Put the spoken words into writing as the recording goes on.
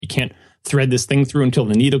can't thread this thing through until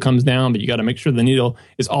the needle comes down, but you got to make sure the needle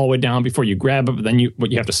is all the way down before you grab it. But then you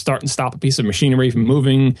have to start and stop a piece of machinery from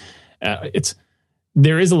moving.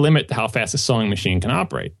 There is a limit to how fast a sewing machine can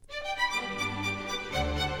operate.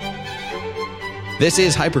 This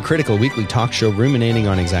is Hypercritical, a weekly talk show ruminating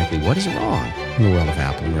on exactly what is wrong in the world of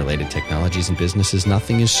Apple and related technologies and businesses.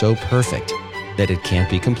 Nothing is so perfect that it can't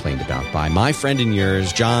be complained about by my friend and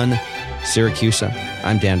yours, John Siracusa.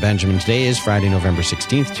 I'm Dan Benjamin. Today is Friday, November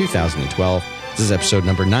 16th, 2012. This is episode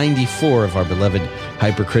number 94 of our beloved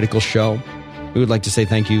Hypercritical show. We would like to say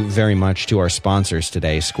thank you very much to our sponsors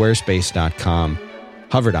today, Squarespace.com,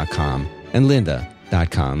 Hover.com, and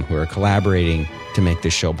Lynda.com, who are collaborating to make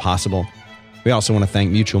this show possible. We also want to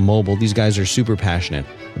thank Mutual Mobile. These guys are super passionate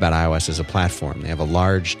about iOS as a platform. They have a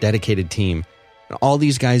large, dedicated team. And all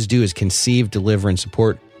these guys do is conceive, deliver, and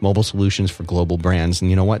support mobile solutions for global brands.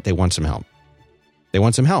 And you know what? They want some help. They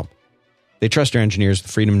want some help. They trust their engineers with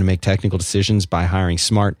the freedom to make technical decisions by hiring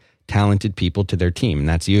smart, talented people to their team. And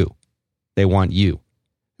that's you. They want you.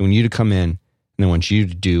 They want you to come in, and they want you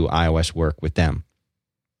to do iOS work with them.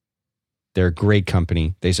 They're a great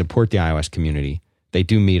company. They support the iOS community. They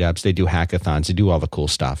do meetups, they do hackathons, they do all the cool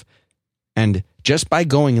stuff. And just by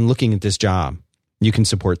going and looking at this job, you can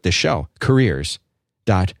support this show.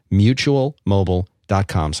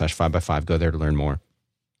 Careers.mutualmobile.com/5x5. Go there to learn more.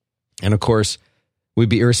 And of course, we'd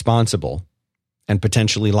be irresponsible and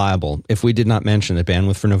potentially liable if we did not mention that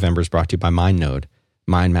Bandwidth for November is brought to you by MindNode,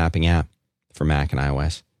 mind mapping app for Mac and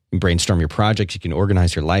iOS. You can brainstorm your projects, you can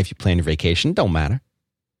organize your life, you plan your vacation, don't matter.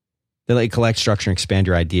 They let you collect, structure, and expand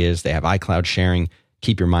your ideas. They have iCloud sharing.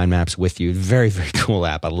 Keep your mind maps with you. Very, very cool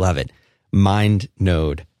app. I love it.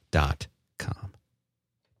 Mindnode.com.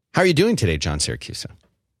 How are you doing today, John Siracusa?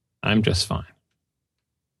 I'm just fine.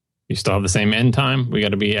 You still have the same end time? We got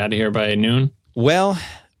to be out of here by noon? Well,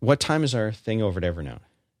 what time is our thing over at Evernote?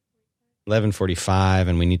 11:45,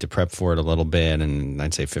 and we need to prep for it a little bit, and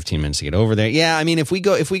I'd say 15 minutes to get over there. Yeah, I mean, if we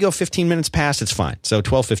go 15 minutes past, it's fine. So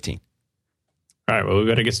 12:15. All right, well, we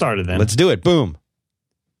got to get started then. Let's do it. Boom.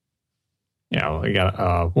 Yeah, well, we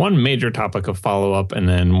got one major topic of follow-up and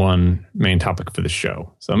then one main topic for the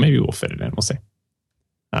show. So maybe we'll fit it in. We'll see.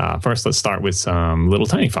 First, let's start with some little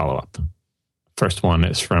tiny follow-up. First one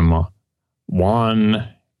is from Juan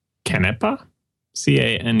Canepa,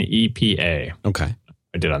 Canepa. Okay.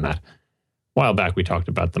 I did on that. A while back, we talked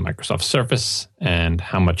about the Microsoft Surface and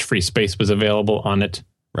how much free space was available on it.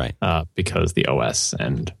 Right. Because the OS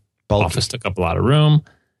and Bulky. Office took up a lot of room.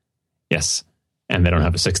 Yes. And they don't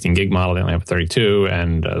have a 16 gig model. They only have a 32.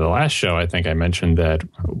 And the last show, I think I mentioned that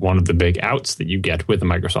one of the big outs that you get with the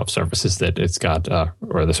Microsoft Surface is that it's got,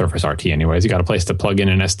 or the Surface RT anyways, you got a place to plug in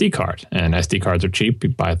an SD card. And SD cards are cheap. You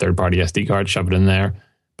buy a third-party SD card, shove it in there,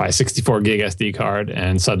 buy a 64 gig SD card,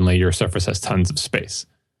 and suddenly your Surface has tons of space.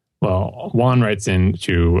 Well, Juan writes in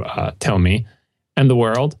to tell me and the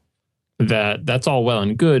world that that's all well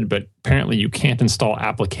and good, but apparently you can't install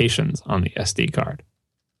applications on the SD card.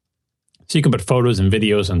 So you can put photos and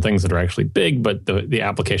videos and things that are actually big, but the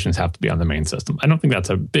applications have to be on the main system. I don't think that's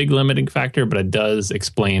a big limiting factor, but it does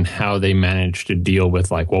explain how they manage to deal with,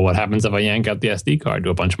 like, well, what happens if I yank out the SD card?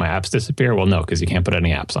 Do a bunch of my apps disappear? Well, no, because you can't put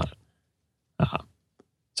any apps on it.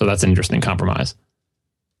 So that's an interesting compromise.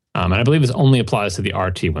 And I believe this only applies to the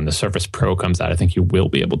RT. When the Surface Pro comes out, I think you will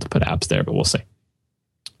be able to put apps there, but we'll see.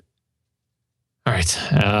 All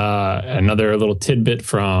right. Another little tidbit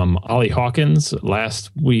from Ollie Hawkins. Last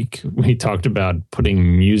week, we talked about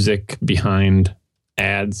putting music behind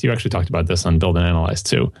ads. You actually talked about this on Build and Analyze,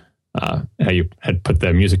 too. How you had put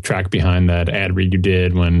the music track behind that ad read you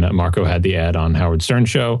did when Marco had the ad on Howard Stern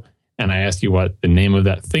show. And I asked you what the name of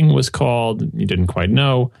that thing was called. You didn't quite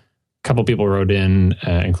know. A couple people wrote in,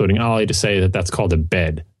 including Ollie, to say that that's called a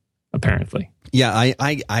bed, apparently. Yeah,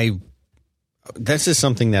 I this is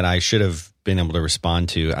something that I should have been able to respond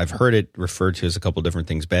to. I've heard it referred to as a couple different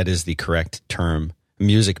things. Bed is the correct term.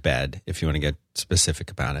 Music bed, if you want to get specific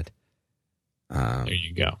about it. There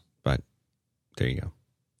you go. But there you go.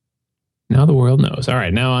 Now the world knows. All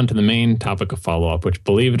right, now on to the main topic of follow-up, which,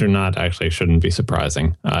 believe it or not, actually shouldn't be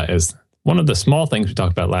surprising. Is one of the small things we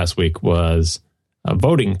talked about last week was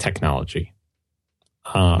voting technology.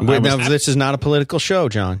 This is not a political show,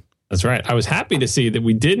 John. That's right. I was happy to see that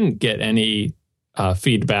we didn't get any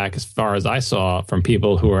feedback, as far as I saw, from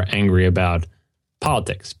people who are angry about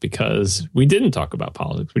politics, because we didn't talk about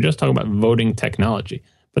politics. We just talked about voting technology.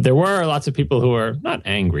 But there were lots of people who are not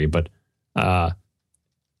angry, but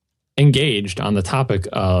engaged on the topic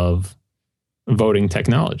of voting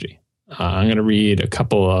technology. I'm going to read a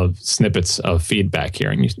couple of snippets of feedback here,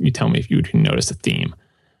 and you tell me if you notice a theme.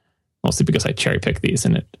 Mostly because I cherry pick these,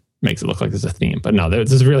 and it makes it look like there's a theme. But no,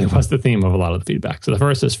 this really was the theme of a lot of the feedback. So the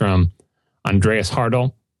first is from Andreas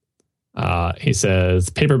Hardel. He says,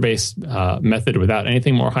 paper-based method without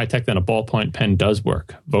anything more high-tech than a ballpoint pen does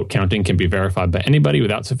work. Vote counting can be verified by anybody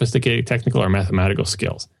without sophisticated technical or mathematical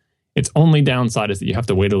skills. Its only downside is that you have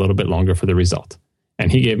to wait a little bit longer for the result.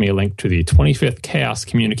 And he gave me a link to the 25th Chaos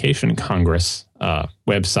Communication Congress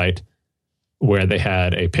website, where they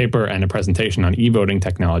had a paper and a presentation on e-voting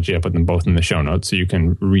technology. I put them both in the show notes, so you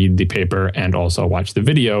can read the paper and also watch the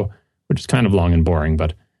video, which is kind of long and boring,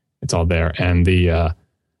 but it's all there. And the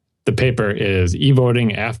paper is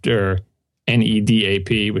e-voting after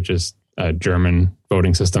NEDAP, which is a German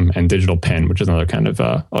voting system, and digital pen, which is another kind of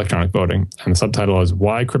electronic voting. And the subtitle is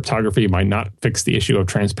Why Cryptography Might Not Fix the Issue of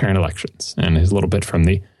Transparent Elections. And here's a little bit from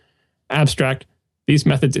the abstract. These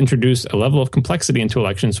methods introduce a level of complexity into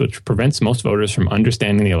elections which prevents most voters from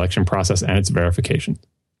understanding the election process and its verification.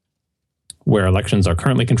 Where elections are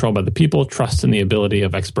currently controlled by the people, trust in the ability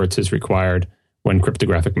of experts is required when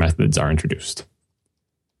cryptographic methods are introduced.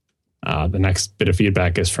 The next bit of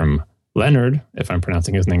feedback is from Leonard, if I'm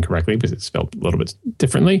pronouncing his name correctly, because it's spelled a little bit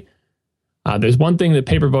differently. There's one thing the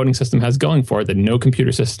paper voting system has going for it that no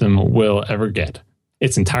computer system will ever get.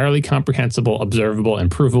 It's entirely comprehensible, observable, and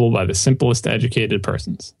provable by the simplest educated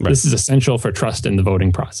persons. Right. This is essential for trust in the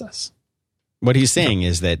voting process. What he's saying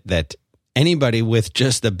is that anybody with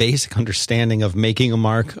just the basic understanding of making a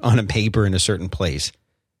mark on a paper in a certain place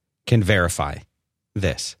can verify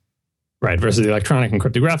this. Right, versus the electronic and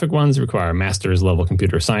cryptographic ones require a master's level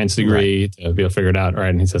computer science degree to be able to figure it out. Right,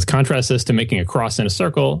 and he says, contrast this to making a cross in a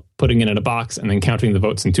circle, putting it in a box, and then counting the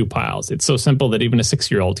votes in two piles. It's so simple that even a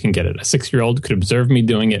 6-year-old can get it. A 6-year-old could observe me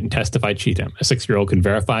doing it and test if I cheat him. A 6-year-old could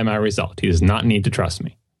verify my result. He does not need to trust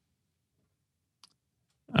me.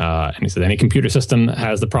 And he said, any computer system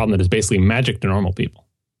has the problem that is basically magic to normal people.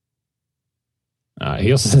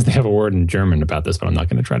 He also says they have a word in German about this, but I'm not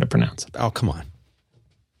going to try to pronounce it. Oh, come on.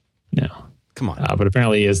 No. Come on. But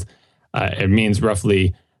apparently it means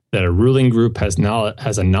roughly that a ruling group has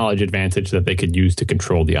a knowledge advantage that they could use to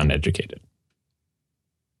control the uneducated.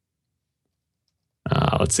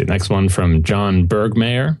 Let's see. Next one from John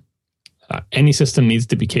Bergmayer. Any system needs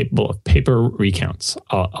to be capable of paper recounts.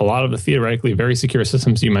 A lot of the theoretically very secure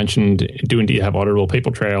systems you mentioned do indeed have auditable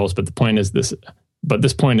paper trails, but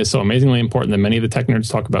this point is so amazingly important that many of the tech nerds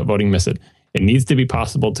talk about voting miss it. It needs to be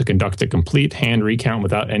possible to conduct a complete hand recount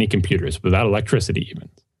without any computers, without electricity even.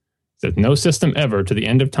 That no system ever, to the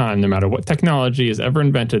end of time, no matter what technology is ever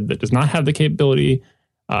invented, that does not have the capability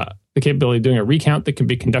of doing a recount that can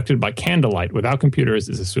be conducted by candlelight without computers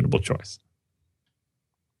is a suitable choice.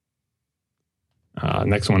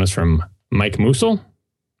 Next one is from Mike Musil.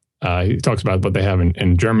 He talks about what they have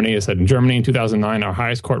in Germany. He said, in Germany in 2009, our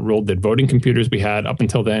highest court ruled that voting computers we had up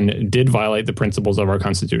until then did violate the principles of our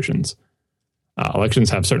constitutions. Elections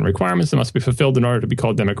have certain requirements that must be fulfilled in order to be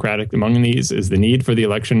called democratic. Among these is the need for the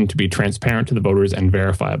election to be transparent to the voters and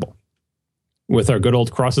verifiable. With our good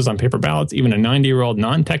old crosses on paper ballots, even a 90-year-old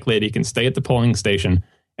non-tech lady can stay at the polling station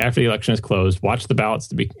after the election is closed, watch the ballots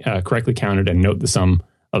to be correctly counted, and note the sum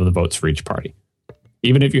of the votes for each party.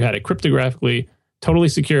 Even if you had a cryptographically totally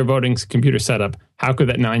secure voting computer setup, how could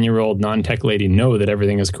that 9-year-old non-tech lady know that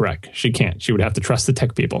everything is correct? She can't. She would have to trust the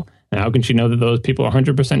tech people. And how can she know that those people are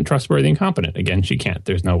 100% trustworthy and competent? Again, she can't.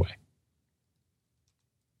 There's no way.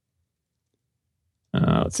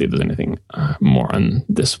 Let's see if there's anything more on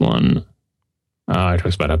this one. It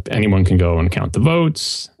talks about anyone can go and count the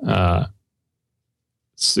votes.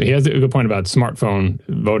 So he has a good point about smartphone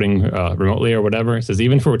voting remotely or whatever. He says,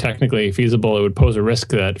 even if it were technically feasible, it would pose a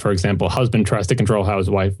risk that, for example, a husband tries to control how his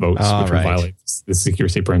wife votes, which would violate the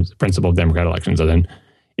secrecy principle of Democratic elections. And then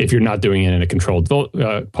if you're not doing it in a controlled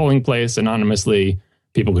polling place anonymously,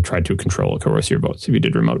 people could try to control or coerce your votes if you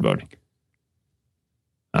did remote voting.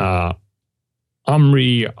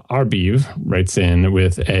 Omri Arbiv writes in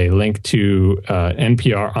with a link to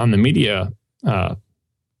NPR On the Media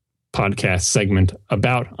podcast segment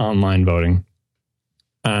about online voting.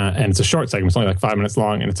 And it's a short segment. It's only like 5 minutes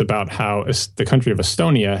long. And it's about how the country of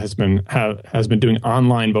Estonia has been doing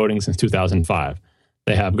online voting since 2005.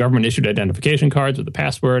 They have government-issued identification cards with a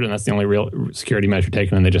password, and that's the only real security measure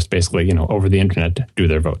taken. And they just basically, over the internet, do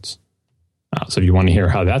their votes. So if you want to hear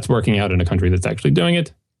how that's working out in a country that's actually doing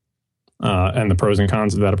it, and the pros and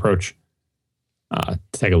cons of that approach,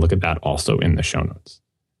 take a look at that also in the show notes.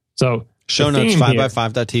 So show notes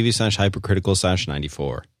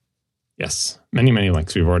 5by5.tv/hypercritical/94. Yes, many, many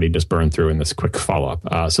links we've already just burned through in this quick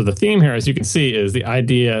follow-up. So the theme here, as you can see, is the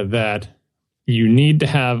idea that you need to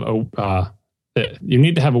have a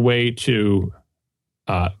way to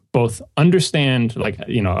both understand, like,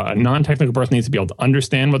 a non-technical person needs to be able to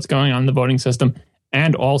understand what's going on in the voting system,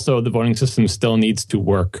 and also the voting system still needs to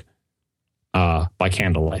work by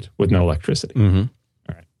candlelight with no electricity. Mm-hmm.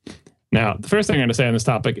 All right. Now, the first thing I'm going to say on this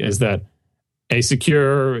topic is that a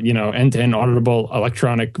secure, end-to-end auditable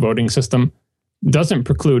electronic voting system doesn't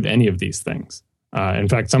preclude any of these things. In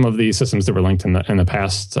fact, some of the systems that were linked in the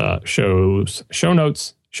past show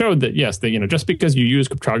notes showed that, yes, just because you use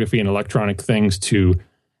cryptography and electronic things to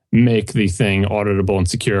make the thing auditable and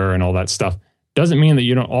secure and all that stuff doesn't mean that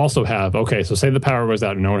you don't also have, okay, so say the power goes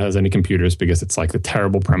out and no one has any computers, because it's like the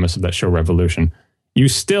terrible premise of that show Revolution. You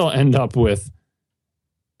still end up with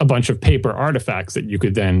a bunch of paper artifacts that you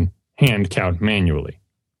could then hand count manually,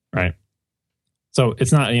 right? So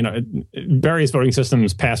it's not, various voting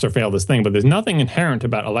systems pass or fail this thing, but there's nothing inherent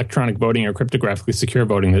about electronic voting or cryptographically secure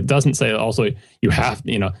voting that doesn't say also you have,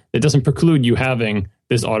 it doesn't preclude you having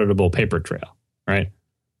this auditable paper trail, right?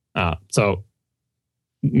 So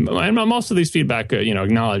most of these feedback,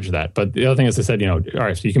 acknowledge that. But the other thing is, they said, all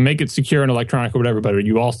right, so you can make it secure and electronic or whatever, but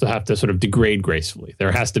you also have to sort of degrade gracefully.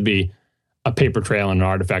 There has to be a paper trail and an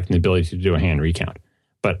artifact and the ability to do a hand recount.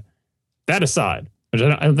 But that aside, I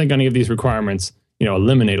don't think any of these requirements,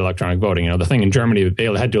 eliminate electronic voting. The thing in Germany, they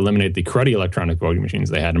had to eliminate the cruddy electronic voting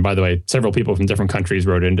machines they had. And by the way, several people from different countries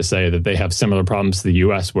wrote in to say that they have similar problems to the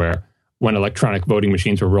U.S., where when electronic voting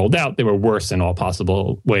machines were rolled out, they were worse in all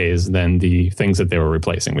possible ways than the things that they were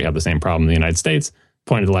replacing. We have the same problem in the United States. The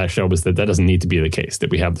point of the last show was that doesn't need to be the case,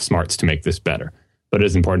 that we have the smarts to make this better. But it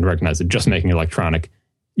is important to recognize that just making electronic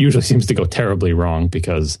usually seems to go terribly wrong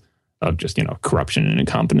because of just, corruption and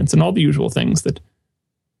incompetence and all the usual things that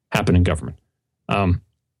happen in government.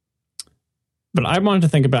 But I wanted to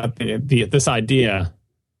think about this idea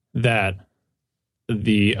that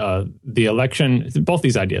the election, both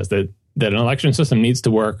these ideas, that an election system needs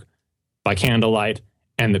to work by candlelight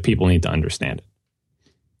and that people need to understand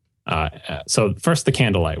it. So first, the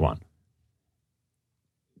candlelight one.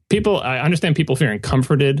 I understand people feeling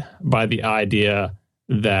comforted by the idea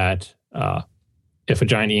that if a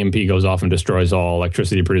giant EMP goes off and destroys all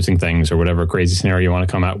electricity producing things or whatever crazy scenario you want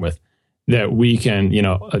to come out with, that we can,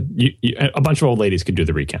 a bunch of old ladies could do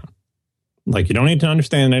the recount. Like, you don't need to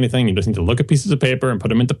understand anything. You just need to look at pieces of paper and put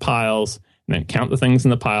them into piles and then count the things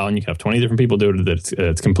in the pile. And you can have 20 different people do it.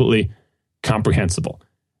 It's completely comprehensible.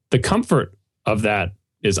 The comfort of that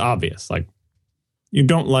is obvious. Like, you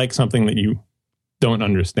don't like something that you don't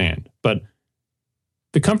understand. But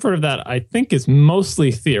the comfort of that, I think, is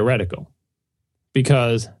mostly theoretical,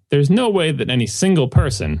 because there's no way that any single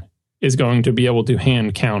person is going to be able to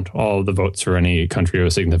hand count all of the votes for any country of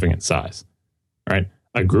a significant size, right?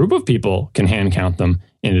 A group of people can hand count them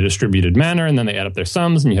in a distributed manner, and then they add up their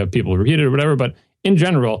sums, and you have people repeat it or whatever. But in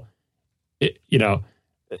general, you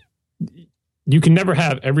can never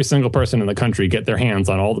have every single person in the country get their hands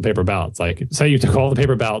on all the paper ballots. Like, say you took all the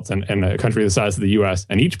paper ballots in a country the size of the U.S.,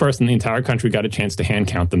 and each person in the entire country got a chance to hand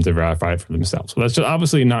count them to verify it for themselves. Well, that's just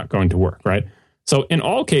obviously not going to work, right? So in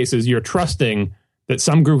all cases, you're trusting that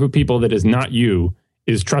some group of people that is not you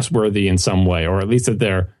is trustworthy in some way, or at least that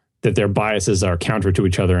their biases are counter to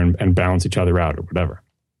each other and balance each other out or whatever.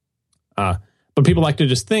 But people like to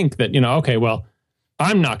just think that, okay, well,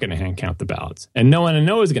 I'm not going to hand count the ballots, and no one I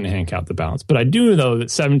know is going to hand count the ballots. But I do know that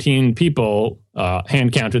 17 people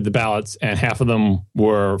hand counted the ballots, and half of them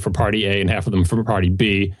were for party A and half of them for party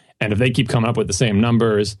B. And if they keep coming up with the same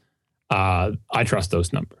numbers, I trust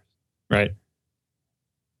those numbers, right?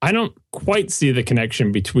 I don't quite see the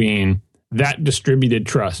connection between that distributed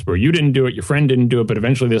trust, where you didn't do it, your friend didn't do it, but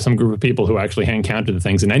eventually there's some group of people who actually hand counted the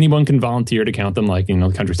things, and anyone can volunteer to count them, like,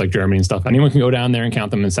 countries like Germany and stuff. Anyone can go down there and count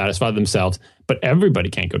them and satisfy themselves, but everybody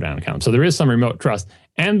can't go down and count them. So there is some remote trust,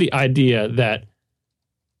 and the idea that,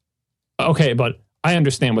 okay, but I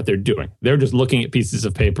understand what they're doing. They're just looking at pieces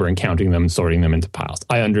of paper and counting them and sorting them into piles.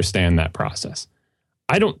 I understand that process.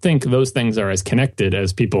 I don't think those things are as connected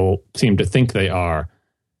as people seem to think they are.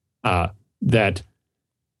 That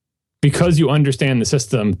because you understand the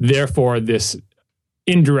system, therefore this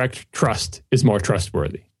indirect trust is more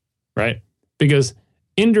trustworthy, right? Because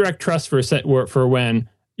indirect trust for when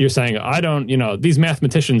you're saying, I don't, these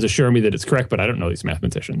mathematicians assure me that it's correct, but I don't know these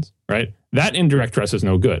mathematicians, right? That indirect trust is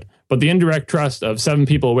no good. But the indirect trust of 7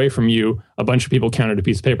 people away from you, a bunch of people counted a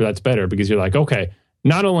piece of paper, that's better, because you're like, okay,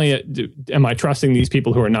 not only am I trusting these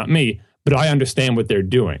people who are not me, but I understand what they're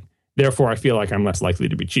doing. Therefore, I feel like I'm less likely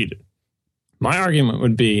to be cheated. My argument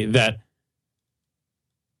would be that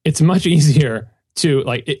it's much easier to,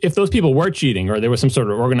 like, if those people were cheating or there was some sort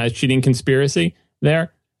of organized cheating conspiracy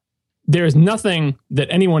there's nothing that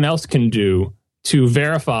anyone else can do to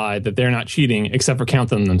verify that they're not cheating except for count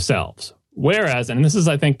them themselves, Whereas, and this is,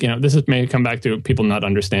 I think, this is may come back to people not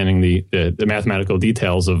understanding the mathematical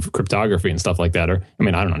details of cryptography and stuff like that. Or, I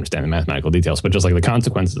mean, I don't understand the mathematical details, but just like the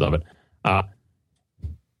consequences of it.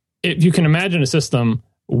 If you can imagine a system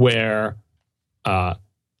where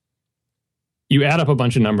you add up a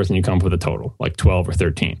bunch of numbers and you come up with a total, like 12 or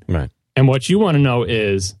 13. Right. And what you want to know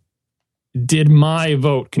is, did my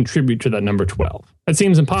vote contribute to that number 12? That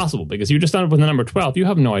seems impossible because you just ended up with the number 12. You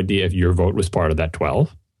have no idea if your vote was part of that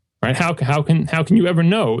 12. Right? How can you ever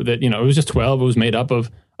know that, it was just 12, it was made up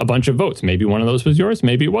of a bunch of votes? Maybe one of those was yours,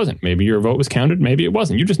 maybe it wasn't. Maybe your vote was counted, maybe it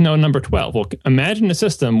wasn't. You just know number 12. Well, imagine a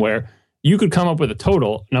system where you could come up with a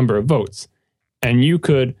total number of votes and you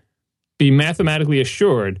could be mathematically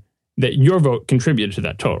assured that your vote contributed to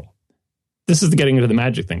that total. This is getting into the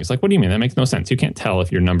magic thing. It's like, what do you mean? That makes no sense. You can't tell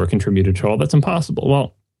if your number contributed to all. That's impossible.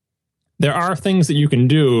 Well, there are things that you can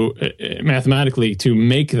do mathematically to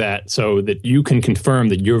make that so that you can confirm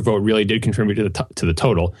that your vote really did contribute to the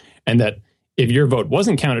total, and that if your vote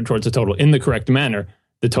wasn't counted towards the total in the correct manner,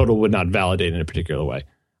 the total would not validate in a particular way.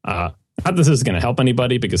 Not that this is going to help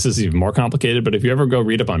anybody because this is even more complicated, but if you ever go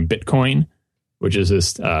read up on Bitcoin, which is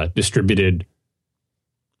this distributed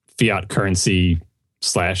fiat currency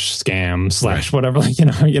 /scam / whatever,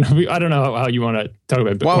 I don't know how you want to talk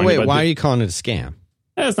about Bitcoin. Well, wait, why are you calling it a scam?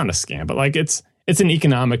 It's not a scam, but like it's an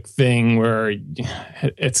economic thing where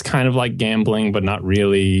it's kind of like gambling, but not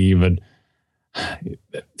really. But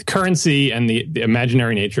currency and the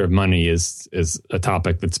imaginary nature of money is a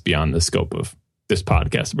topic that's beyond the scope of this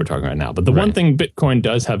podcast that we're talking about now. But the one thing Bitcoin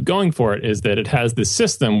does have going for it is that it has this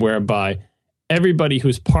system whereby everybody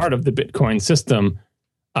who's part of the Bitcoin system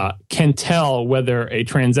can tell whether a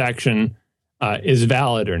transaction is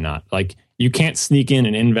valid or not. Like you can't sneak in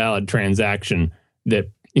an invalid transaction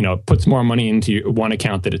that puts more money into one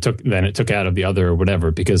account than it took out of the other or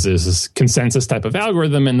whatever, because there's this consensus type of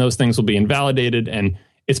algorithm and those things will be invalidated, and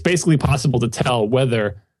it's basically possible to tell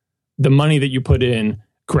whether the money that you put in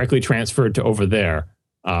correctly transferred to over there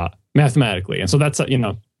mathematically. And so that's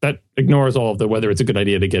that ignores all of the whether it's a good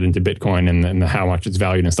idea to get into Bitcoin and how much it's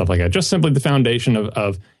valued and stuff like that. Just simply the foundation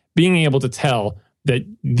of being able to tell that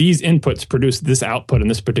these inputs produce this output in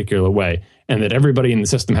this particular way, and that everybody in the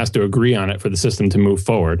system has to agree on it for the system to move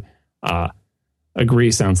forward.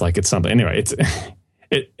 Agree sounds like it's something. Anyway,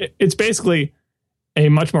 it's basically a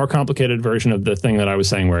much more complicated version of the thing that I was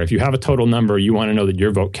saying, where if you have a total number, you want to know that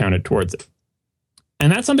your vote counted towards it.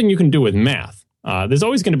 And that's something you can do with math. There's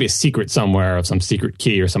always going to be a secret somewhere of some secret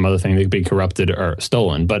key or some other thing that could be corrupted or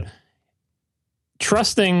stolen. But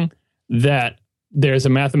trusting that there's a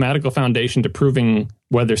mathematical foundation to proving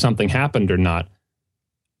whether something happened or not,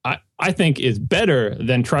 I think is better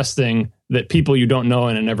than trusting that people you don't know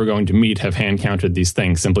and are never going to meet have hand counted these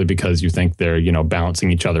things simply because you think they're,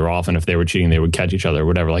 balancing each other off. And if they were cheating, they would catch each other or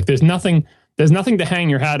whatever. Like there's nothing to hang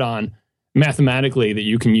your hat on mathematically that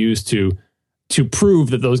you can use to prove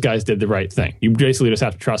that those guys did the right thing. You basically just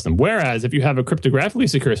have to trust them. Whereas if you have a cryptographically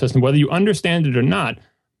secure system, whether you understand it or not,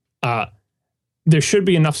 there should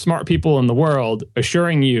be enough smart people in the world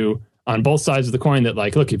assuring you on both sides of the coin that,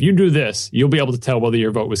 like, look, if you do this, you'll be able to tell whether your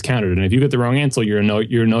vote was counted. And if you get the wrong answer, you know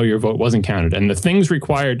your vote wasn't counted. And the things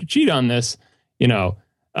required to cheat on this,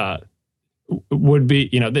 would be,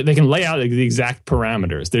 they can lay out the exact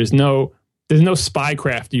parameters. There's no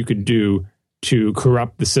spycraft you could do to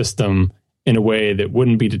corrupt the system in a way that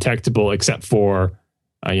wouldn't be detectable except for,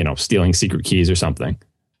 stealing secret keys or something.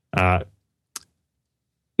 Now,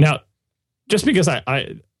 just because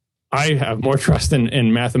I have more trust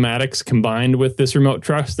in mathematics combined with this remote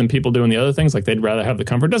trust than people do in the other things, like they'd rather have the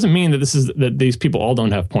comfort, doesn't mean that these people all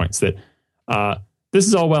don't have points. That this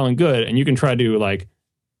is all well and good, and you can try to like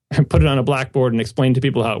put it on a blackboard and explain to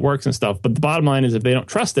people how it works and stuff. But the bottom line is, if they don't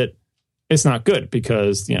trust it, it's not good,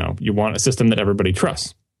 because you want a system that everybody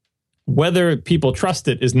trusts. Whether people trust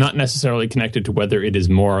it is not necessarily connected to whether it is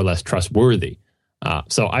more or less trustworthy.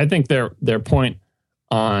 So I think their point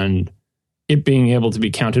on it being able to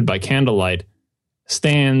be counted by candlelight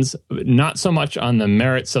stands not so much on the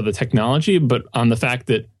merits of the technology, but on the fact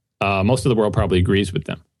that most of the world probably agrees with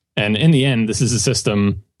them. And in the end, this is a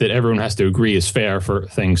system that everyone has to agree is fair for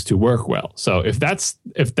things to work well. So if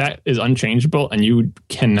that is unchangeable and you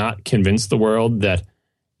cannot convince the world that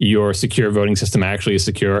your secure voting system actually is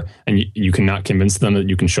secure, and you cannot convince them that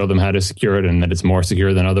you can show them how to secure it and that it's more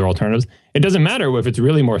secure than other alternatives, it doesn't matter if it's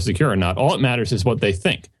really more secure or not. All it matters is what they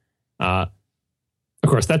think. Of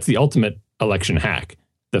course, that's the ultimate election hack.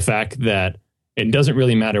 The fact that it doesn't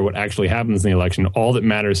really matter what actually happens in the election. All that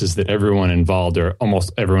matters is that everyone involved, or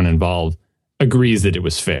almost everyone involved, agrees that it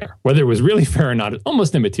was fair. Whether it was really fair or not is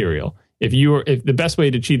almost immaterial. if the best way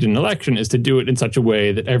to cheat an election is to do it in such a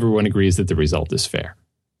way that everyone agrees that the result is fair.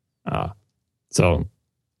 So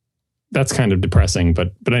that's kind of depressing.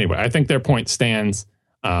 But anyway, I think their point stands.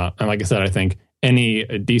 And like I said, I think any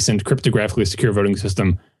decent cryptographically secure voting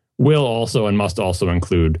system will also and must also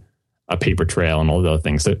include a paper trail and all the other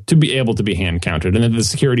things to be able to be hand counted. And then the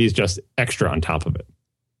security is just extra on top of it.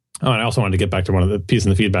 Oh, and I also wanted to get back to one of the pieces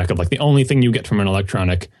in the feedback of like the only thing you get from an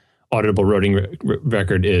electronic auditable voting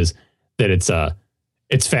record is that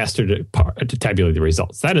it's faster to tabulate the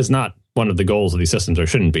results. That is not one of the goals of these systems, or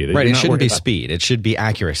shouldn't be. Right, it shouldn't be speed. It should be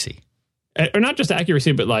accuracy. Or not just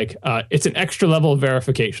accuracy, but like it's an extra level of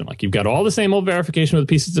verification. Like you've got all the same old verification with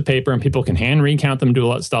pieces of paper, and people can hand recount them, do a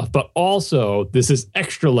lot of stuff. But also, this is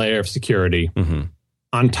extra layer of security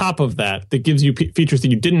on top of that gives you features that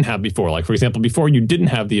you didn't have before. Like, for example, before you didn't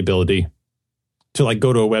have the ability to like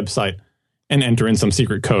go to a website and enter in some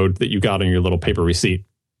secret code that you got on your little paper receipt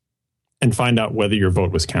and find out whether your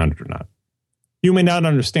vote was counted or not. You may not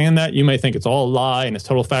understand that. You may think it's all a lie and it's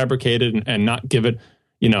total fabricated and not give it,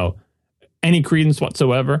 any credence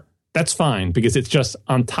whatsoever. That's fine because it's just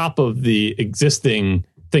on top of the existing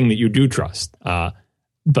thing that you do trust.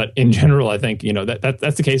 But in general, I think,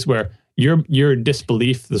 that's the case where your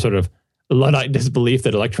disbelief, the sort of Luddite disbelief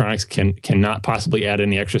that electronics cannot possibly add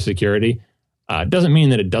any extra security, doesn't mean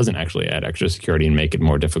that it doesn't actually add extra security and make it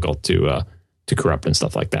more difficult to corrupt and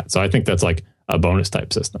stuff like that. So I think that's like a bonus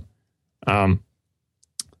type system. I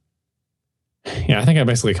think I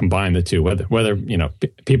basically combined the two. Whether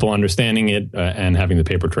people understanding it and having the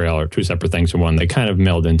paper trail are two separate things or one, they kind of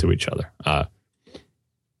meld into each other.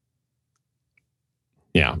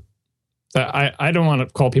 I don't want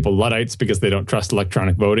to call people Luddites because they don't trust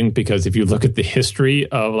electronic voting, because if you look at the history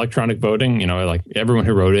of electronic voting, like everyone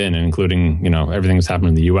who wrote in, and including, everything that's happened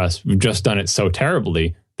in the U.S., we've just done it so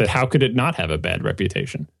terribly that how could it not have a bad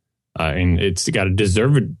reputation? And it's got a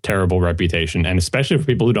deserved terrible reputation. And especially for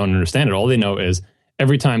people who don't understand it, all they know is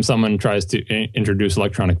every time someone tries to introduce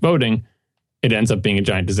electronic voting, it ends up being a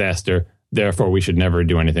giant disaster. Therefore, we should never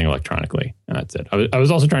do anything electronically. And that's it. I was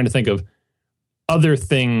also trying to think of other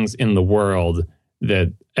things in the world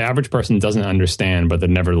that the average person doesn't understand, but that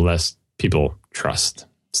nevertheless people trust.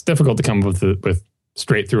 It's difficult to come up with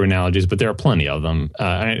straight through analogies, but there are plenty of them.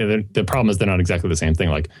 The problem is they're not exactly the same thing.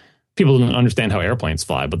 Like people don't understand how airplanes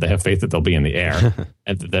fly, but they have faith that they'll be in the air.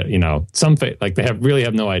 And that, some faith, like they really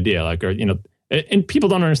have no idea. And people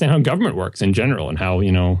don't understand how government works in general and how,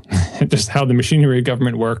 just how the machinery of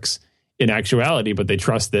government works in actuality, but they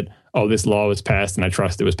trust that, this law was passed, and I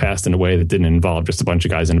trust it was passed in a way that didn't involve just a bunch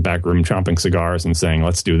of guys in a back room chomping cigars and saying,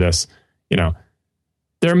 let's do this. There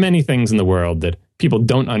are many things in the world that people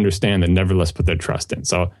don't understand and nevertheless put their trust in.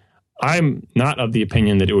 So I'm not of the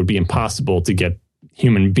opinion that it would be impossible to get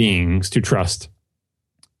human beings to trust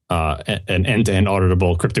an end-to-end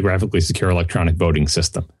auditable, cryptographically secure electronic voting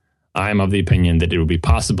system. I'm of the opinion that it would be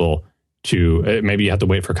possible to, maybe you have to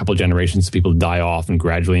wait for a couple of generations for people to die off and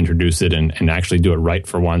gradually introduce it and actually do it right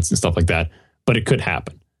for once and stuff like that. But it could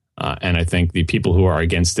happen. And I think the people who are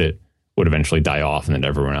against it would eventually die off, and then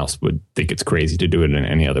everyone else would think it's crazy to do it in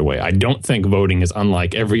any other way. I don't think voting is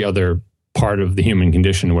unlike every other part of the human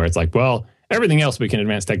condition where it's like, well, everything else we can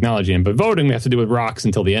advance technology in, but voting we have to do with rocks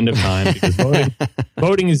until the end of time, because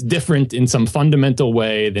voting is different in some fundamental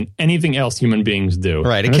way than anything else human beings do.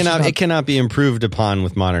 Right. It cannot be improved upon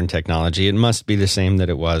with modern technology. It must be the same that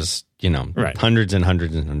it was, hundreds and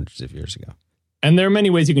hundreds and hundreds of years ago. And there are many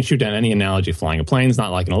ways you can shoot down any analogy. Flying a plane is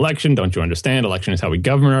not like an election. Don't you understand? Election is how we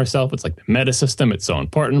govern ourselves. It's like the meta system. It's so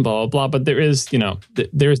important, blah, blah, blah. But there is,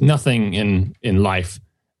 there is nothing in life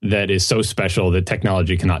that is so special that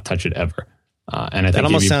technology cannot touch it ever. And I think that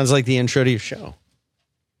almost sounds like the intro to your show.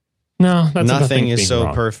 No, that's nothing is so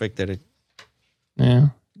wrong. Perfect that it. Yeah,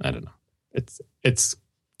 I don't know. It's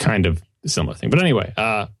kind of a similar thing, but anyway,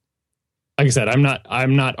 like I said,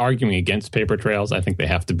 I'm not arguing against paper trails. I think they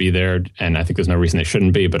have to be there, and I think there's no reason they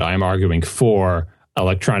shouldn't be. But I'm arguing for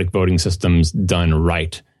electronic voting systems done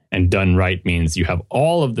right. And done right means you have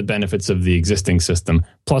all of the benefits of the existing system,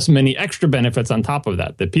 plus many extra benefits on top of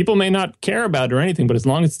that people may not care about or anything. But as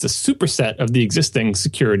long as it's a superset of the existing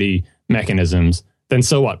security mechanisms, then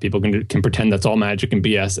so what? People can pretend that's all magic and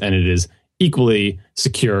BS, and it is equally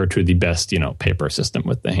secure to the best, paper system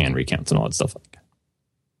with the hand recounts and all that stuff like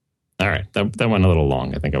that. All right, that went a little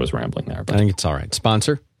long. I think I was rambling there. But I think it's all right.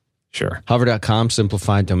 Sponsor? Sure. Hover.com,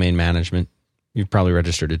 simplified domain management. You've probably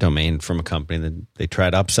registered a domain from a company that they try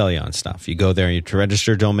to upsell you on stuff. You go there, you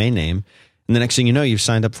register a domain name, and the next thing you know, you've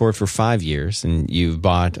signed up for it for 5 years, and you've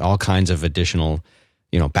bought all kinds of additional,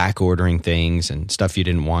 back ordering things and stuff you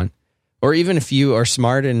didn't want. Or even if you are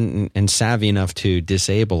smart and savvy enough to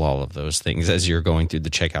disable all of those things as you're going through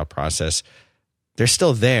the checkout process, they're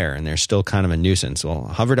still there and they're still kind of a nuisance. Well,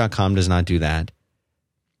 Hover.com does not do that.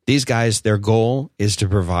 These guys, their goal is to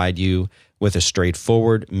provide you with a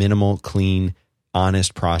straightforward, minimal, clean,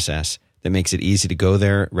 honest process that makes it easy to go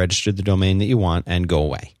there, register the domain that you want, and go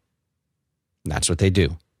away. And that's what they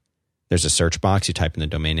do. There's a search box. You type in the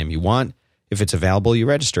domain name you want. If it's available, you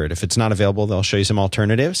register it. If it's not available, they'll show you some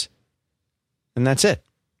alternatives. And that's it.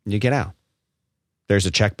 You get out. There's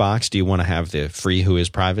a checkbox. Do you want to have the free Who is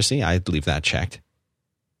privacy? I'd leave that checked.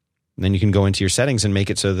 And then you can go into your settings and make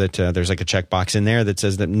it so that there's like a checkbox in there that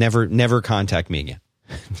says that never contact me again.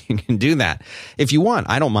 You can do that if you want.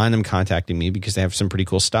 I don't mind them contacting me because they have some pretty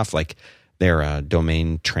cool stuff, like their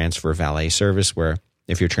domain transfer valet service, where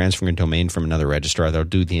if you're transferring a domain from another registrar, they'll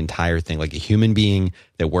do the entire thing. Like a human being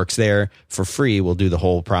that works there for free will do the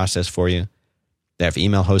whole process for you. They have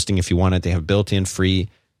email hosting if you want it. They have built-in free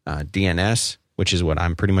DNS, which is what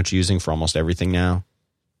I'm pretty much using for almost everything now.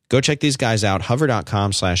 Go check these guys out.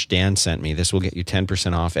 Hover.com/Dan sent me. This will get you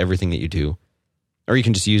 10% off everything that you do. Or you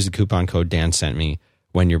can just use the coupon code Dan sent me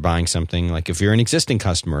when you're buying something. Like if you're an existing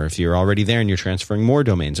customer, if you're already there and you're transferring more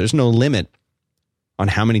domains, there's no limit on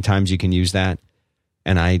how many times you can use that.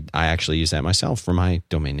 And I actually use that myself for my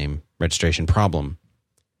domain name registration problem,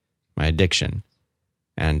 my addiction.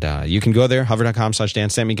 And you can go there, hover.com/Dan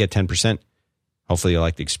sent me, get 10%. Hopefully you'll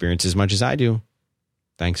like the experience as much as I do.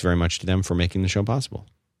 Thanks very much to them for making the show possible.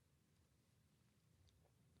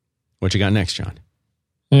 What you got next, John?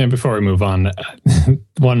 Yeah, before we move on,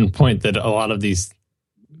 one point that a lot of these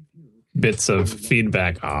bits of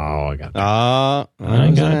feedback. I got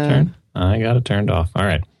it turned off. All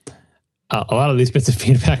right. A lot of these bits of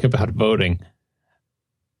feedback about voting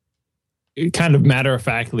kind of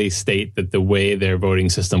matter-of-factly state that the way their voting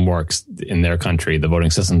system works in their country, the voting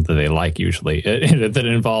system that they like usually, that it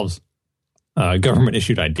involves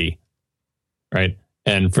government-issued ID, right?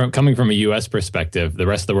 And coming from a U.S. perspective, the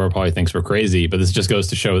rest of the world probably thinks we're crazy, but this just goes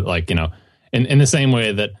to show, like, in the same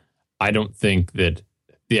way that I don't think that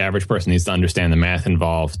the average person needs to understand the math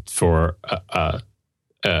involved for a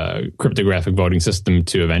cryptographic voting system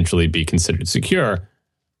to eventually be considered secure.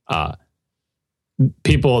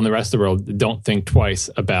 People in the rest of the world don't think twice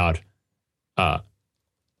about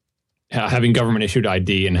having government-issued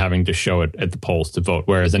ID and having to show it at the polls to vote.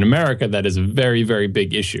 Whereas in America, that is a very, very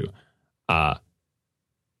big issue.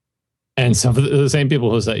 And so for the same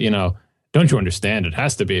people who say, don't you understand? It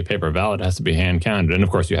has to be a paper ballot. It has to be hand-counted. And, of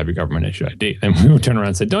course, you have your government-issued ID. And we would turn around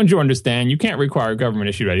and say, don't you understand? You can't require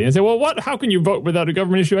government-issued ID. And say, well, what? How can you vote without a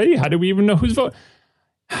government-issued ID? How do we even know who's voting?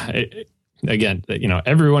 Again,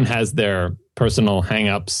 everyone has their personal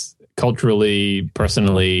hang-ups culturally,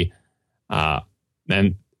 personally,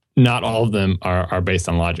 and not all of them are based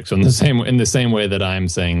on logic. So in the same way that I'm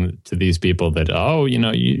saying to these people that,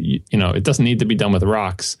 it doesn't need to be done with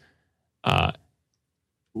rocks,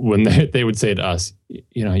 when they would say to us,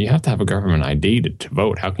 you have to have a government ID to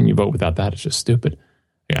vote. How can you vote without that? It's just stupid.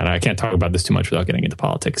 Yeah, and I can't talk about this too much without getting into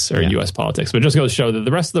politics or U.S. politics, but it just goes to show that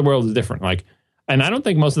the rest of the world is different. And I don't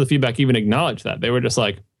think most of the feedback even acknowledged that. They were just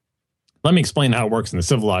like, let me explain how it works in the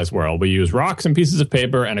civilized world. We use rocks and pieces of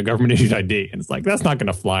paper and a government-issued ID. And it's like, that's not going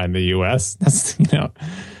to fly in the U.S. That's,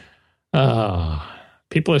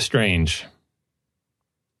 people are strange.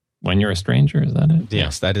 When you're a stranger, is that it?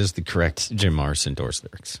 Yes, that is the correct Jim Morrison Doors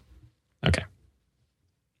lyrics. Okay.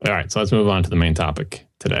 All right, so let's move on to the main topic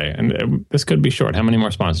today. And this could be short. How many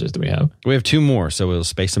more sponsors do we have? We have 2 more, so we'll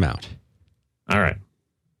space them out. All right.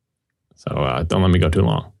 So don't let me go too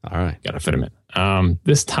long. All right. Got to fit them in.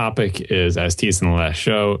 This topic is, as teased in the last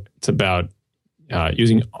show, it's about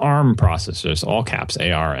using ARM processors, all caps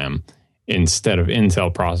ARM, instead of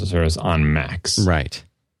Intel processors on Macs. Right.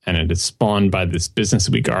 And it is spawned by this Business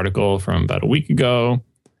Week article from about a week ago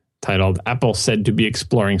titled, Apple Said to be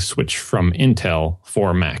Exploring Switch from Intel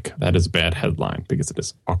for Mac. That is a bad headline because it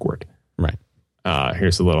is awkward. Right.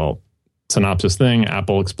 Here's a little synopsis thing.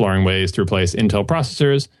 Apple exploring ways to replace Intel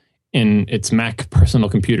processors in its Mac personal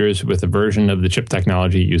computers with a version of the chip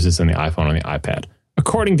technology it uses in the iPhone and the iPad,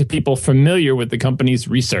 according to people familiar with the company's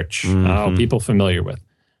research. People familiar with.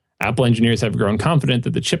 Apple engineers have grown confident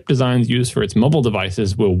that the chip designs used for its mobile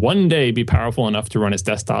devices will one day be powerful enough to run its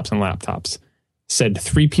desktops and laptops, said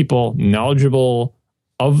 3 people with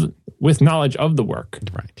knowledge of the work,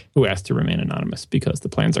 right, who asked to remain anonymous because the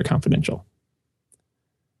plans are confidential.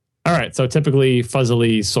 All right, so typically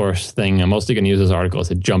fuzzily source thing. I'm mostly going to use this article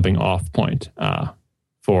as a jumping off point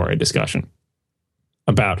for a discussion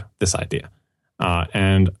about this idea.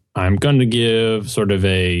 And I'm going to give sort of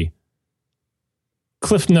a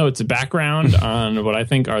Cliff Notes background on what I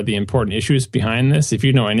think are the important issues behind this. If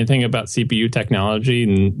you know anything about CPU technology,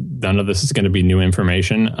 none of this is going to be new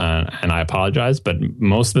information, and I apologize, but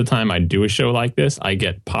most of the time I do a show like this, I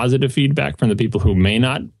get positive feedback from the people who may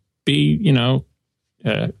not be,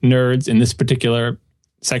 nerds in this particular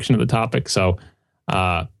section of the topic. So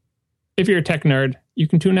if you're a tech nerd, you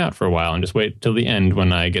can tune out for a while and just wait till the end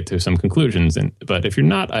when I get to some conclusions. But if you're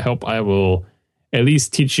not, I hope I will at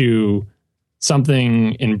least teach you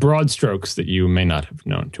something in broad strokes that you may not have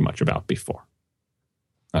known too much about before.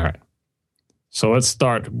 All right. So let's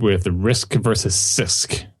start with RISC versus CISC.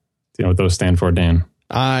 Do you know what those stand for, Dan?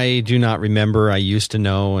 I do not remember. I used to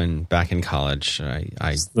know, and back in college, there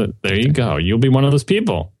you go. You'll be one of those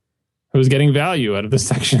people who's getting value out of this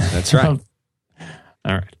section. That's right.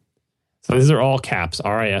 All right. So these are all caps,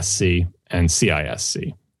 RISC and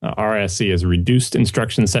CISC. RISC is reduced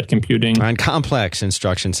instruction set computing. And complex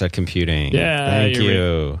instruction set computing. Yeah. Thank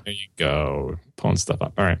you. There you go. Pulling stuff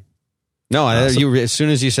up. All right. No, as soon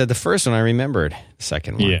as you said the first one, I remembered the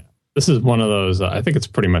second one. Yeah. This is one of those, I think it's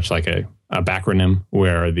pretty much like a backronym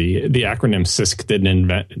where the acronym CISC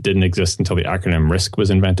didn't exist until the acronym RISC was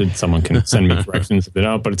invented. Someone can send me corrections if they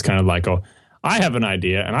don't, but it's kind of like, I have an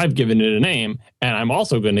idea and I've given it a name, and I'm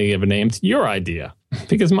also going to give a name to your idea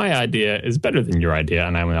because my idea is better than your idea,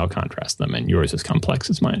 and I will now contrast them, and yours is complex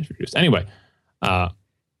as mine is reduced. Anyway,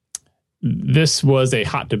 this was a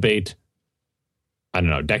hot debate, I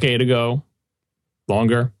don't know, a decade ago,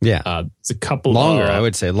 longer. Yeah. It's a couple longer, I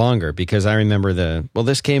would say longer, because I remember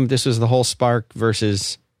this was the whole Spark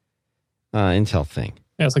versus Intel thing.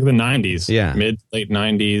 Yeah, it's like the 90s, yeah. Late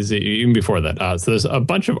 90s, even before that. So there's a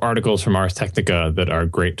bunch of articles from Ars Technica that are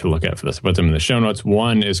great to look at for this. I put them in the show notes.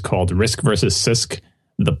 One is called RISC versus CISC,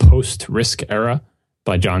 the Post-RISC Era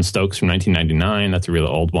by John Stokes from 1999. That's a really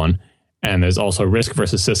old one. And there's also RISC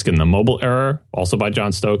versus CISC in the Mobile Era, also by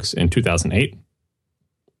John Stokes in 2008.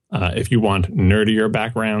 If you want nerdier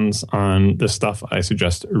backgrounds on this stuff, I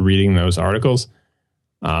suggest reading those articles.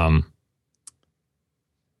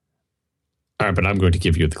 All right, but I'm going to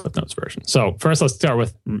give you the Cliff Notes version. So first, let's start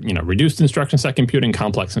with reduced instruction set computing,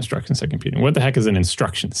 complex instruction set computing. What the heck is an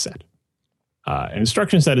instruction set? An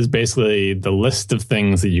instruction set is basically the list of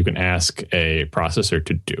things that you can ask a processor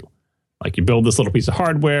to do. Like you build this little piece of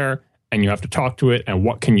hardware, and you have to talk to it, and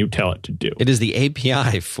what can you tell it to do? It is the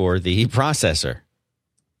API for the processor,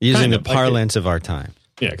 using the parlance of our time.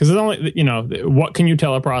 Yeah, because there's only, what can you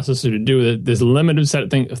tell a processor to do? There's a limited set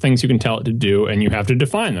of things you can tell it to do, and you have to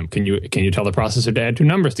define them. Can you tell the processor to add two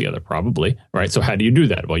numbers together? Probably, right? So how do you do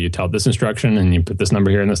that? Well, you tell this instruction, and you put this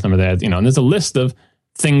number here and this number there, and there's a list of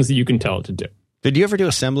things that you can tell it to do. Did you ever do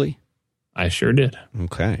assembly? I sure did.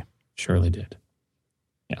 Okay. Surely did.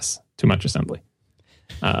 Yes, too much assembly.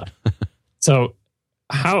 So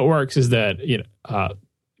how it works is that,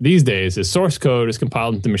 these days, the source code is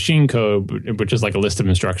compiled into machine code, which is like a list of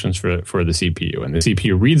instructions for the CPU. And the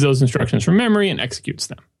CPU reads those instructions from memory and executes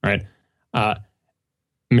them, right?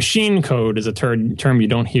 Machine code is a term you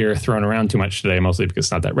don't hear thrown around too much today, mostly because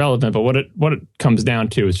it's not that relevant. But what it comes down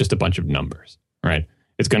to is just a bunch of numbers, right?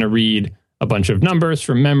 It's going to read a bunch of numbers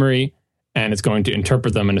from memory, and it's going to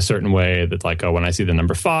interpret them in a certain way that's like, when I see the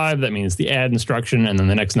number 5, that means the add instruction, and then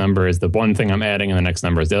the next number is the one thing I'm adding, and the next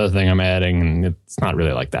number is the other thing I'm adding, and it's not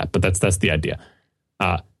really like that, but that's the idea.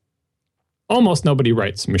 Almost nobody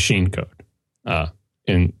writes machine code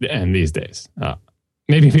in these days.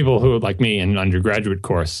 Maybe people who, like me, in an undergraduate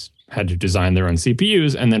course had to design their own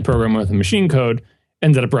CPUs and then program with machine code,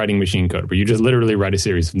 ended up writing machine code, where you just literally write a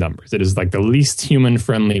series of numbers. It is like the least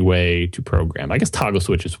human-friendly way to program. I guess toggle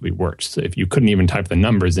switches would be worse. So if you couldn't even type the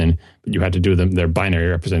numbers in, but you had to do their binary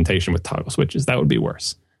representation with toggle switches, that would be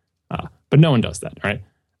worse. But no one does that, right?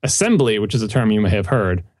 Assembly, which is a term you may have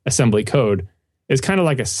heard, assembly code, is kind of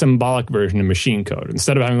like a symbolic version of machine code.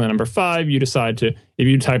 Instead of having the number 5, you decide to, if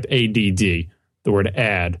you type ADD, the word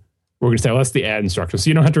add, we're going to say, well, that's the add instruction. So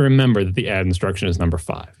you don't have to remember that the add instruction is number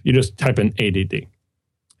 5. You just type in ADD.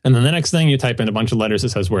 And then the next thing, you type in a bunch of letters that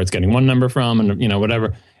says where it's getting one number from, and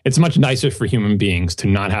whatever. It's much nicer for human beings to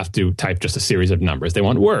not have to type just a series of numbers. They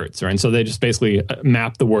want words, right? And so they just basically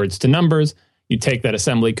map the words to numbers. You take that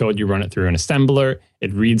assembly code, you run it through an assembler.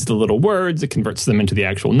 It reads the little words, it converts them into the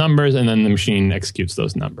actual numbers, and then the machine executes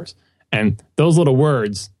those numbers. And those little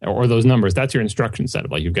words or those numbers, that's your instruction set.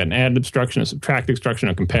 Like you've got an add instruction, a subtract instruction,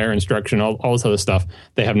 a compare instruction, all this other stuff.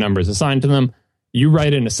 They have numbers assigned to them. You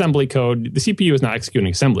write in assembly code. The CPU is not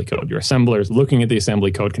executing assembly code. Your assembler is looking at the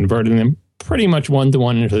assembly code, converting them pretty much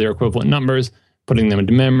one-to-one into their equivalent numbers, putting them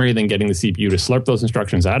into memory, then getting the CPU to slurp those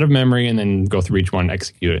instructions out of memory, and then go through each one,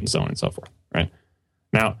 execute it, and so on and so forth, right?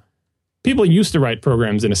 Now, people used to write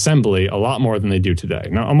programs in assembly a lot more than they do today.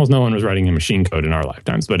 Now, almost no one was writing in machine code in our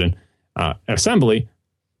lifetimes, but in assembly,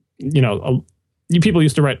 people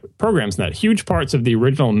used to write programs that huge parts of the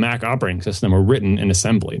original Mac operating system were written in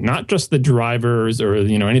assembly, not just the drivers or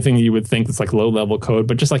anything you would think that's like low-level code,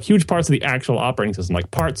 but just like huge parts of the actual operating system,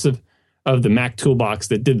 like parts of the Mac toolbox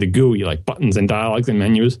that did the GUI, like buttons and dialogues and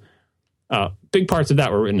menus. Big parts of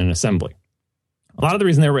that were written in assembly. A lot of the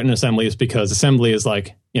reason they were written in assembly is because assembly is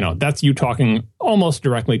like, that's you talking almost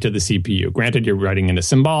directly to the CPU. Granted, you're writing in a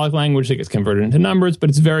symbolic language that gets converted into numbers, but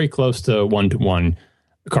it's very close to one-to-one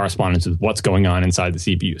correspondence with what's going on inside the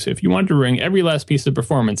CPU. So if you want to wring every last piece of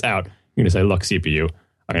performance out, you're going to say, look, CPU,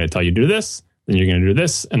 I'm going to tell you to do this, then you're going to do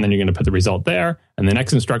this, and then you're going to put the result there. And the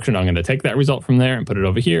next instruction, I'm going to take that result from there and put it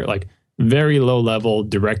over here. Like very low level,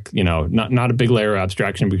 direct, not a big layer of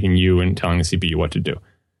abstraction between you and telling the CPU what to do.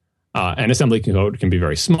 And assembly code can be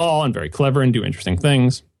very small and very clever and do interesting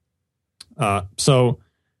things. And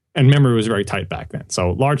memory was very tight back then.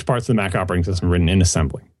 So large parts of the Mac operating system were written in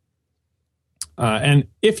assembly. And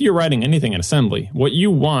if you're writing anything in assembly, what you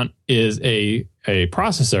want is a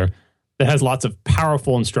processor that has lots of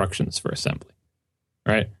powerful instructions for assembly,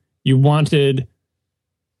 right? You wanted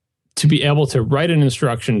to be able to write an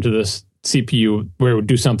instruction to this CPU where it would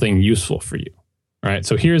do something useful for you, right?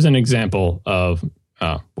 So here's an example of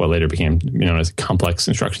what later became known as complex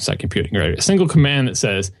instruction set computing, right? A single command that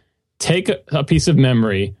says, take a piece of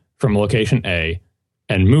memory from location A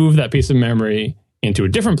and move that piece of memory into a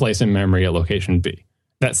different place in memory at location B.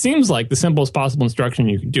 That seems like the simplest possible instruction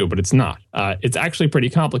you can do, but it's not. It's actually pretty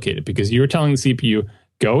complicated because you're telling the CPU,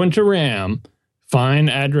 go into RAM, find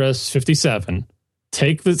address 57,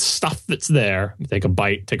 take the stuff that's there, take a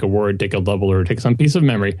byte, take a word, take a doubler, take some piece of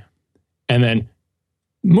memory, and then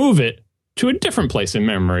move it to a different place in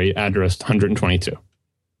memory, address 122,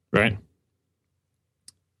 right?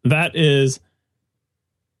 That is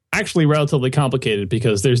actually relatively complicated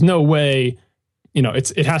because there's no way, the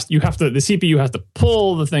CPU has to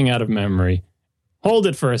pull the thing out of memory, hold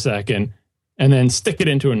it for a second, and then stick it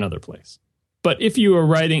into another place. But if you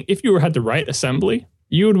had to write assembly,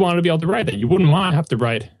 you would want to be able to write that. You wouldn't want to have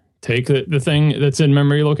to take the thing that's in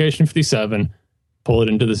memory location 57, pull it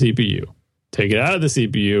into the CPU, take it out of the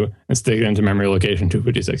CPU, and stick it into memory location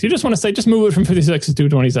 256. You just want to say, just move it from 56 to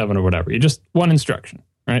 227 or whatever. You just one instruction,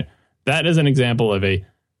 right? That is an example of a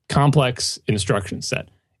complex instruction set.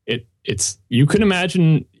 You can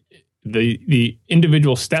imagine the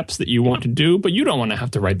individual steps that you want to do, but you don't want to have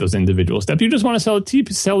to write those individual steps. You just want to sell the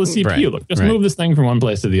CPU. Right, Look, just move this thing from one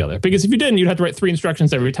place to the other. Because if you didn't, you'd have to write 3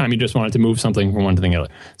 instructions every time you just wanted to move something from one to the other.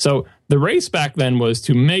 So the race back then was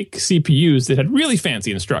to make CPUs that had really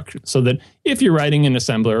fancy instructions, so that if you're writing an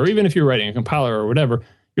assembler or even if you're writing a compiler or whatever,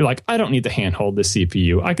 you're like, I don't need to handhold this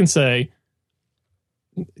CPU. I can say,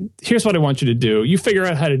 here's what I want you to do. You figure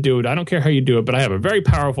out how to do it. I don't care how you do it, but I have a very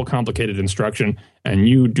powerful, complicated instruction, and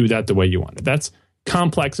you do that the way you want it. That's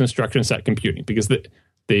complex instruction set computing, because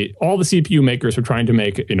all the CPU makers were trying to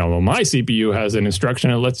make, my CPU has an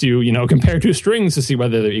instruction that lets you, compare 2 strings to see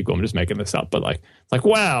whether they're equal. I'm just making this up, but like,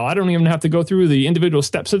 wow, I don't even have to go through the individual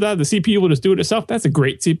steps of that. The CPU will just do it itself. That's a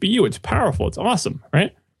great CPU. It's powerful. It's awesome,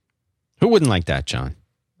 right? Who wouldn't like that, John?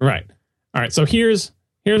 Right. All right. So here's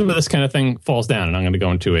where this kind of thing falls down, and I'm going to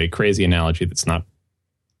go into a crazy analogy that's not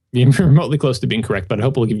even remotely close to being correct, but I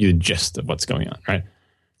hope it will give you the gist of what's going on, right?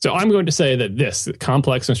 So I'm going to say that this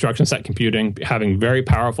complex instruction set computing, having very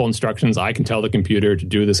powerful instructions, I can tell the computer to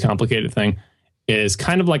do this complicated thing, is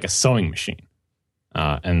kind of like a sewing machine.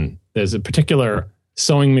 And there's a particular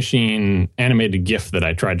sewing machine animated GIF that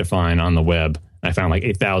I tried to find on the web. I found like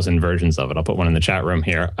 8,000 versions of it. I'll put one in the chat room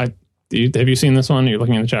here. Have you seen this one? You're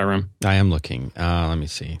looking in the chat room? I am looking. Let me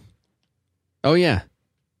see. Oh, yeah.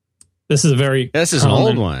 This is an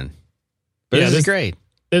old one. But this is great.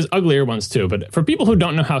 There's uglier ones, too. But for people who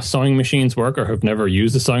don't know how sewing machines work or have never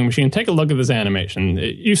used a sewing machine, take a look at this animation.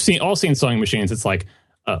 You've all seen sewing machines. It's like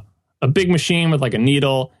a big machine with like a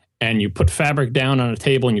needle, and you put fabric down on a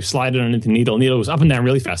table, and you slide it underneath the needle. Needle goes up and down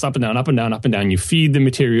really fast, up and down, up and down, up and down. You feed the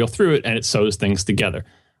material through it, and it sews things together.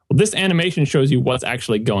 Well, this animation shows you what's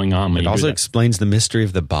actually going on. It also explains the mystery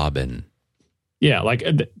of the bobbin. Yeah, like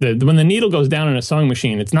when the needle goes down in a sewing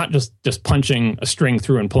machine, it's not just punching a string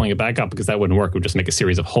through and pulling it back up, because that wouldn't work. It would just make a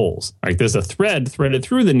series of holes. Right? There's a thread threaded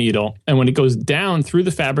through the needle, and when it goes down through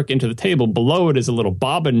the fabric into the table, below it is a little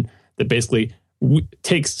bobbin that basically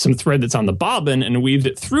takes some thread that's on the bobbin and weaves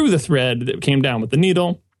it through the thread that came down with the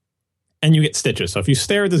needle, and you get stitches. So if you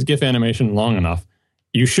stare at this GIF animation long enough,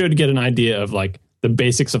 you should get an idea of like the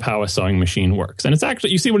basics of how a sewing machine works. And it's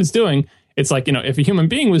actually, you see what it's doing. It's like, if a human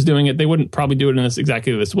being was doing it, they wouldn't probably do it in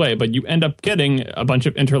exactly this way, but you end up getting a bunch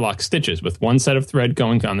of interlock stitches with one set of thread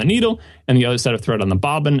going on the needle and the other set of thread on the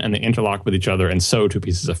bobbin, and they interlock with each other and sew two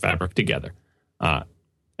pieces of fabric together.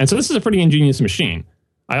 And so this is a pretty ingenious machine.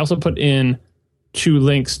 I also put in 2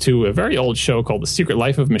 links to a very old show called The Secret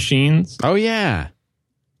Life of Machines. Oh, yeah.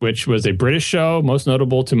 Which was a British show, most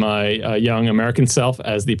notable to my young American self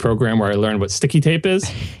as the program where I learned what sticky tape is.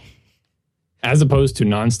 As opposed to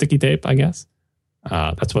non-sticky tape, I guess.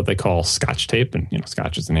 That's what they call Scotch tape, and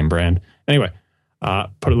Scotch is the name brand. Anyway,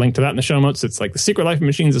 put a link to that in the show notes. It's like The Secret Life of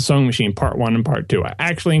Machines, a Sewing Machine, Part 1 and Part 2. I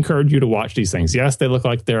actually encourage you to watch these things. Yes, they look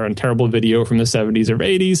like they're on terrible video from the 70s or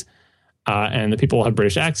 80s, and the people have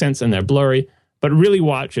British accents, and they're blurry, but really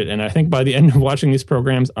watch it. And I think by the end of watching these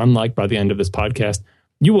programs, unlike by the end of this podcast,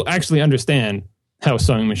 you will actually understand how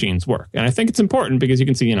sewing machines work. And I think it's important because you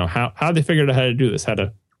can see, how they figured out how to do this, how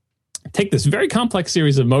to take this very complex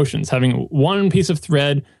series of motions, having one piece of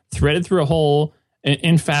thread threaded through a hole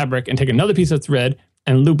in fabric, and take another piece of thread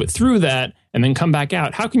and loop it through that and then come back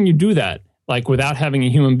out. How can you do that without having a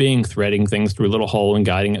human being threading things through a little hole and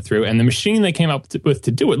guiding it through? And the machine they came up with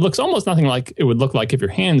to do it looks almost nothing like it would look like if your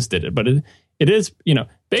hands did it. But it is,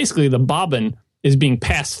 basically the bobbin is being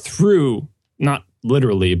passed through, not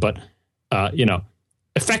literally, but,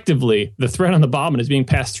 effectively, the thread on the bobbin is being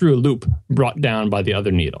passed through a loop brought down by the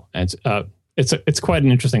other needle. And it's quite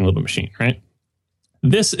an interesting little machine, right?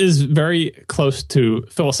 This is very close to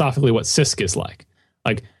philosophically what CISC is like.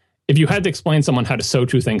 Like, if you had to explain someone how to sew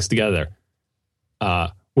two things together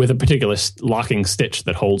with a particular locking stitch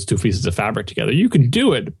that holds two pieces of fabric together, you could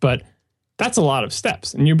do it, but that's a lot of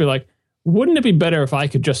steps. And you'd be like, wouldn't it be better if I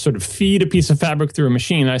could just sort of feed a piece of fabric through a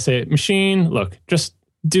machine? I say, machine, look, just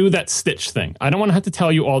do that stitch thing. I don't want to have to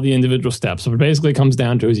tell you all the individual steps. So what it basically comes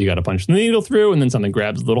down to is you got to punch the needle through, and then something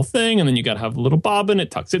grabs a little thing, and then you got to have a little bobbin.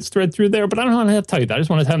 It tucks its thread through there. But I don't want to have to tell you that. I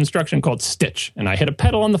just want to have an instruction called stitch. And I hit a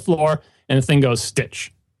pedal on the floor, and the thing goes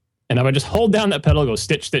stitch. And if I just hold down that pedal, it goes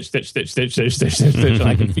stitch, stitch, stitch, stitch, stitch, stitch, stitch, stitch, stitch, and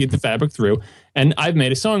I can feed the fabric through. And I've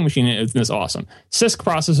made a sewing machine, and it's awesome. CISC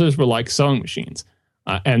processors were like sewing machines.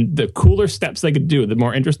 And the cooler steps they could do, the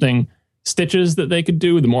more interesting stitches that they could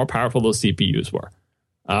do, the more powerful those CPUs were.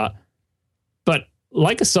 But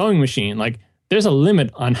like a sewing machine, there's a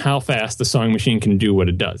limit on how fast the sewing machine can do what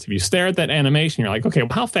it does. If you stare at that animation, you're like, okay,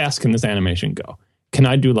 well, how fast can this animation go? Can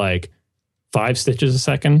I do 5 stitches a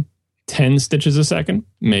second? 10 stitches a second?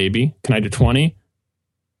 Maybe. Can I do 20?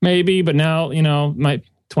 Maybe, but now, my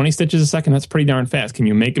 20 stitches a second, that's pretty darn fast. Can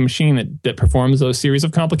you make a machine that performs those series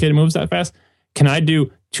of complicated moves that fast? Can I do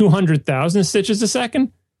 200,000 stitches a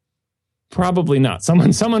second? Probably not.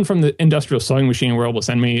 Someone from the industrial sewing machine world will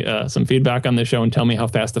send me some feedback on this show and tell me how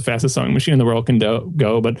fast the fastest sewing machine in the world can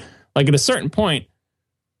go. But at a certain point,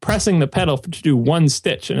 pressing the pedal to do one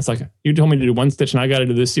stitch, and it's like, you told me to do one stitch, and I got to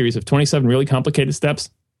do this series of 27 really complicated steps.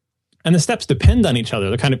 And the steps depend on each other.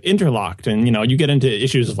 They're kind of interlocked. And, you get into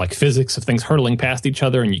issues of physics of things hurtling past each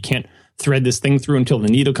other, and you can't thread this thing through until the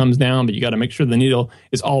needle comes down, but you got to make sure the needle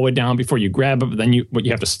is all the way down before you grab it. But then you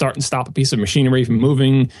have to start and stop a piece of machinery from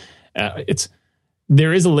moving.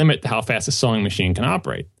 There is a limit to how fast a sewing machine can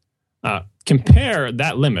operate. Compare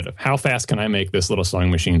that limit of how fast can I make this little sewing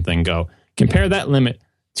machine thing go. Compare that limit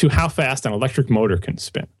to how fast an electric motor can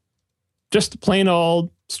spin. Just a plain old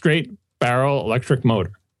straight barrel electric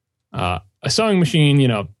motor. A sewing machine,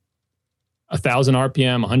 1,000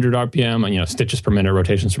 RPM, 100 RPM, stitches per minute,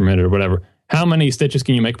 rotations per minute, or whatever. How many stitches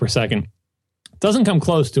can you make per second? Doesn't come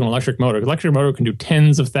close to an electric motor. Electric motor can do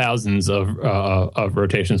tens of thousands of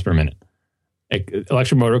rotations per minute.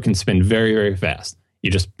 Electric motor can spin very, very fast. You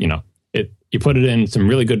just, you put it in some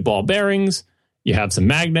really good ball bearings. You have some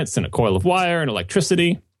magnets and a coil of wire and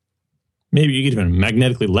electricity. Maybe you could even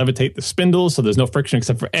magnetically levitate the spindles so there's no friction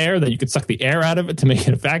except for air. Then you could suck the air out of it to make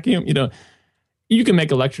it a vacuum. You can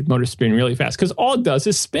make electric motors spin really fast because all it does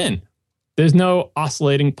is spin. There's no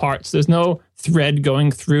oscillating parts. There's no thread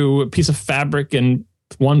going through a piece of fabric and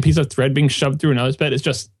one piece of thread being shoved through another thread. It's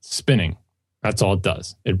just spinning. That's all it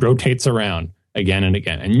does. It rotates around again and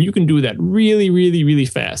again. And you can do that really, really, really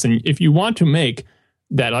fast. And if you want to make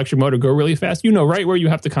that electric motor go really fast, you know right where you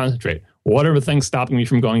have to concentrate. Whatever thing's stopping me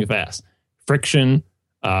from going fast. Friction,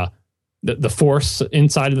 the force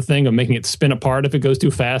inside of the thing of making it spin apart if it goes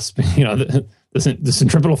too fast. The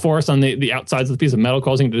centripetal force on the outsides of the piece of metal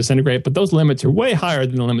causing it to disintegrate. But those limits are way higher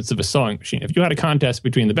than the limits of a sewing machine. If you had a contest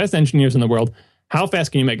between the best engineers in the world, how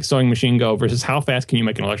fast can you make a sewing machine go versus how fast can you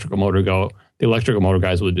make an electrical motor go? The electrical motor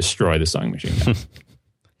guys will destroy the sewing machine guys.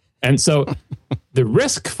 And so the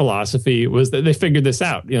RISC philosophy was that they figured this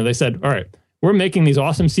out. They said, all right, we're making these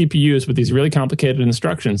awesome CPUs with these really complicated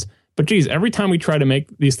instructions, But geez, every time we try to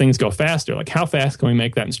make these things go faster, like how fast can we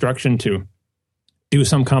make that instruction to do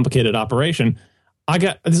some complicated operation?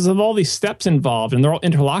 There's all these steps involved, and they're all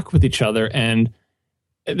interlocked with each other, and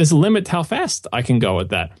there's a limit to how fast I can go with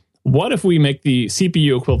that. What if we make the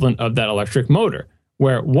CPU equivalent of that electric motor,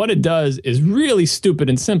 where what it does is really stupid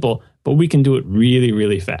and simple, but we can do it really,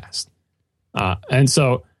 really fast? And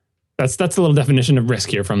so that's a little definition of risk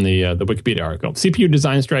here from the Wikipedia article. CPU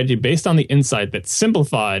design strategy based on the insight that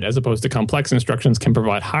simplified as opposed to complex instructions can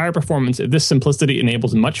provide higher performance if this simplicity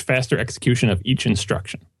enables much faster execution of each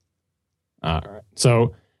instruction.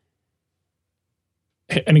 So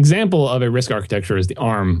an example of a RISC architecture is the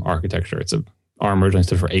ARM architecture. It's ARM originally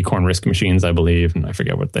stood for Acorn RISC Machines, I believe, and I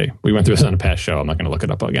forget what we went through this on a past show. I'm not going to look it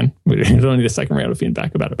up again. We don't need a second round of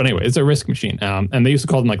feedback about it. But anyway, it's a RISC machine. And they used to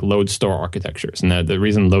call them like load store architectures. And the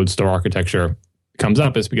reason load store architecture comes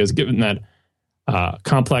up is because given that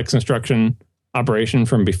complex instruction operation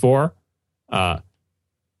from before,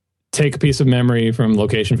 take a piece of memory from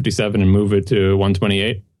location 57 and move it to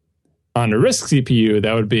 128. On a RISC CPU,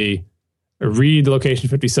 that would be read location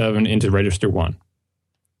 57 into register 1.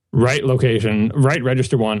 Write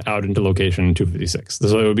register 1 out into location 256.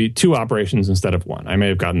 So it would be 2 operations instead of 1. I may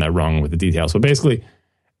have gotten that wrong with the details. But basically,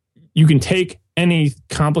 you can take any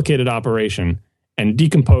complicated operation and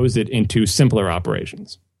decompose it into simpler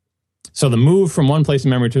operations. So the move from one place in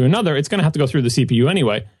memory to another, it's going to have to go through the CPU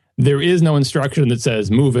anyway. There is no instruction that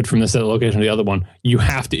says move it from this location to the other one. You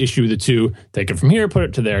have to issue the 2, take it from here, put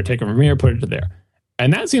it to there, take it from here, put it to there.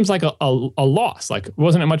 And that seems like a loss. Like,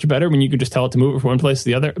 wasn't it much better when you could just tell it to move it from one place to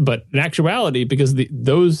the other? But in actuality, because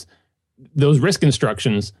those RISC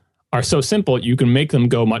instructions are so simple, you can make them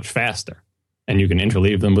go much faster. And you can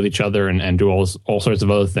interleave them with each other and do all sorts of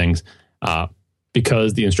other things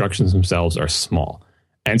because the instructions themselves are small.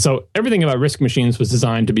 And so everything about RISC machines was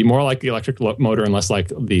designed to be more like the electric motor and less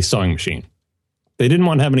like the sewing machine. They didn't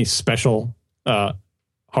want to have any special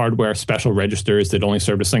hardware, special registers that only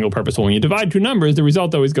served a single purpose. Well, when you divide 2 numbers, the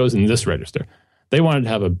result always goes in this register. They wanted to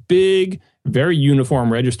have a big, very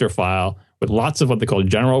uniform register file with lots of what they call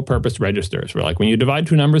general purpose registers, where like when you divide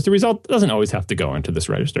 2 numbers, the result doesn't always have to go into this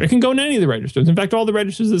register. It can go in any of the registers. In fact, all the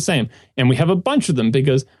registers are the same. And we have a bunch of them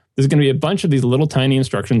because there's going to be a bunch of these little tiny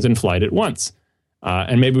instructions in flight at once.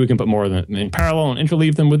 And maybe we can put more of them in parallel and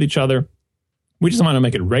interleave them with each other. We just want to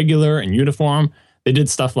make it regular and uniform. They did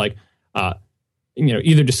stuff like,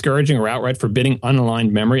 either discouraging or outright forbidding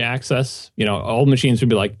unaligned memory access. Old machines would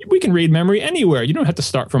be like, we can read memory anywhere. You don't have to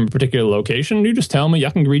start from a particular location. You just tell me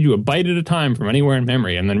I can read you a byte at a time from anywhere in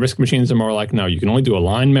memory. And then RISC machines are more like, no, you can only do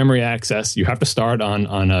aligned memory access. You have to start on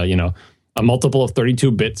a multiple of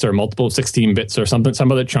 32 bits or multiple of 16 bits or some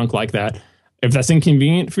other chunk like that. If that's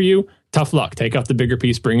inconvenient for you, tough luck. Take off the bigger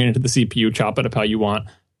piece, bring it into the CPU, chop it up how you want.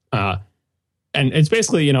 And it's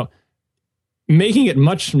basically, making it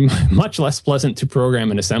much, much less pleasant to program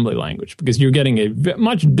in assembly language because you're getting a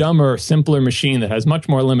much dumber, simpler machine that has much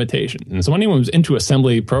more limitations. And so anyone who's into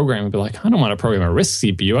assembly programming would be like, I don't want to program a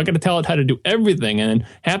RISC CPU. I got to tell it how to do everything. And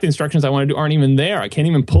half the instructions I want to do aren't even there. I can't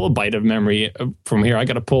even pull a byte of memory from here. I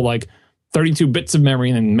got to pull like 32 bits of memory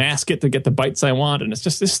and then mask it to get the bytes I want. And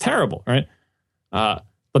it's terrible, right? But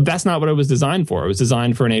that's not what it was designed for. It was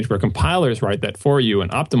designed for an age where compilers write that for you and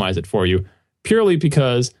optimize it for you purely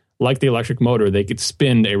because, like the electric motor, they could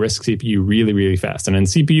spin a RISC CPU really, really fast. And in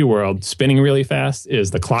CPU world, spinning really fast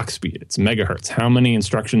is the clock speed. It's megahertz. How many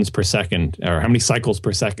instructions per second or how many cycles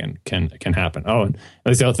per second can happen? Oh, and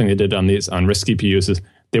that's the other thing they did on RISC CPUs is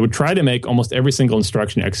they would try to make almost every single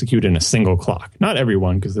instruction execute in a single clock. Not every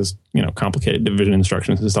one, because there's complicated division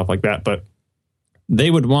instructions and stuff like that, but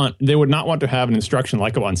they would not want to have an instruction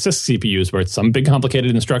like on CISC CPUs where it's some big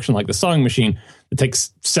complicated instruction like the sewing machine that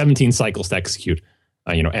takes 17 cycles to execute,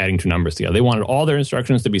 adding 2 numbers together. They wanted all their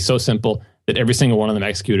instructions to be so simple that every single one of them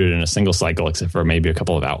executed in a single cycle except for maybe a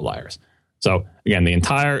couple of outliers. So again, the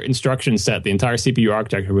entire instruction set, the entire CPU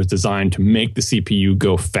architecture was designed to make the CPU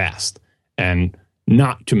go fast and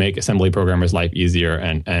not to make assembly programmers' life easier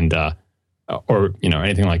and or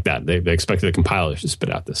anything like that. They expected the compilers to spit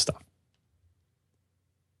out this stuff.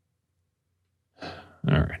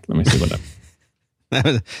 All right, let me see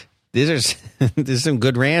what These are some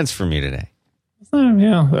good rants from you today.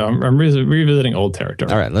 Yeah, I'm revisiting old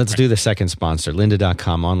territory. All right, let's do the second sponsor,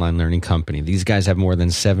 lynda.com, online learning company. These guys have more than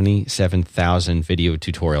 77,000 video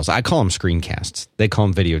tutorials. I call them screencasts. They call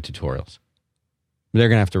them video tutorials. They're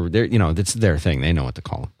going to have to, it's their thing. They know what to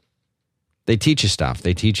call them. They teach you stuff.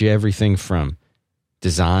 They teach you everything from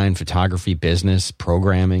design, photography, business,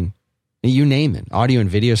 programming. You name it. Audio and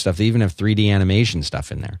video stuff. They even have 3D animation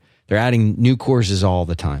stuff in there. They're adding new courses all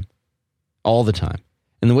the time. All the time.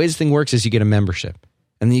 And the way this thing works is you get a membership.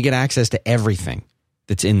 And then you get access to everything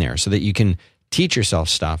that's in there so that you can teach yourself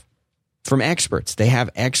stuff from experts. They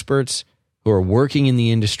have experts who are working in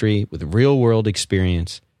the industry with real world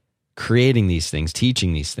experience, creating these things,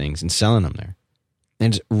 teaching these things, and selling them there.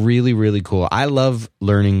 And it's really, really cool. I love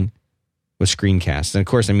learning with screencasts. And of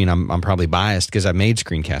course, I mean, I'm probably biased because I've made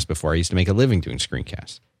screencasts before. I used to make a living doing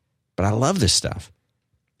screencasts. But I love this stuff.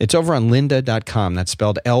 It's over on lynda.com. That's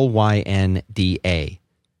spelled Lynda.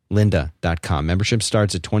 Lynda.com. Membership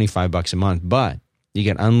starts at $25 a month, but you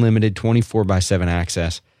get unlimited 24/7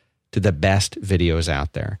 access to the best videos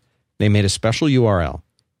out there. They made a special URL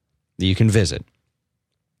that you can visit,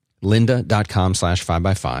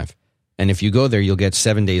 lynda.com/5x5. And if you go there, you'll get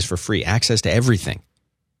 7 days for free, access to everything.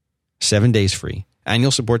 7 days free. And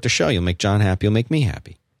you'll support the show. You'll make John happy. You'll make me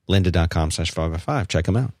happy. lynda.com/5x5. Check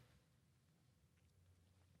them out.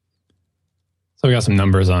 So we got some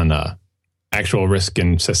numbers on actual risk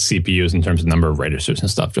in CPUs in terms of number of registers and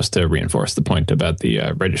stuff, just to reinforce the point about the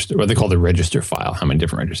register, what they call the register file, how many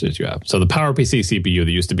different registers you have. So the PowerPC CPU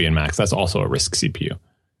that used to be in Macs, that's also a RISC CPU.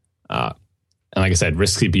 And like I said,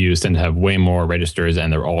 RISC CPUs tend to have way more registers,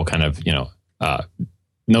 and they're all kind of,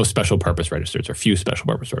 no special purpose registers or few special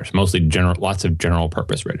purpose registers, mostly lots of general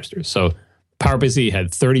purpose registers. So PowerPC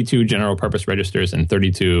had 32 general purpose registers and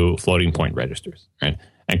 32 floating point registers, right?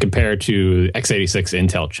 And compared to x86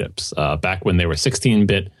 Intel chips, back when they were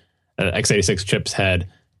 16-bit, x86 chips had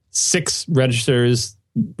 6 registers,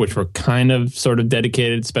 which were kind of sort of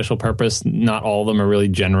dedicated special purpose. Not all of them are really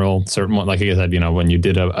general. Certain one, like I said, when you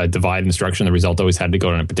did a divide instruction, the result always had to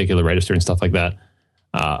go to a particular register and stuff like that.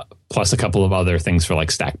 Plus a couple of other things for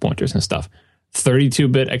like stack pointers and stuff.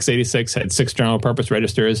 32-bit x86 had 6 general purpose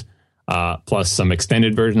registers, plus some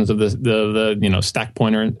extended versions of the stack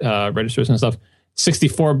pointer registers and stuff.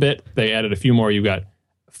 64-bit, they added a few more. You've got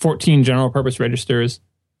 14 general purpose registers,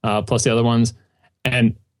 plus the other ones.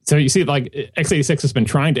 And so you see, like, x86 has been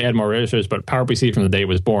trying to add more registers, but PowerPC from the day it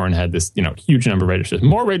was born had this, huge number of registers.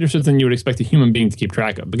 More registers than you would expect a human being to keep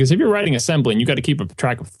track of. Because if you're writing assembly and you got to keep a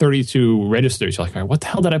track of 32 registers, you're like, all right, what the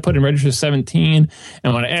hell did I put in register 17?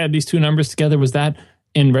 And when I add these two numbers together, was that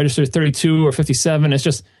in register 32 or 57? It's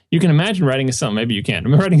just, you can imagine writing assembly. Maybe you can't.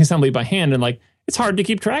 I'm writing assembly by hand, and it's hard to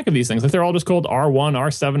keep track of these things. Like, they're all just called R1,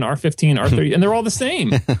 R7, R15, R30, and they're all the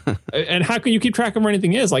same. And how can you keep track of where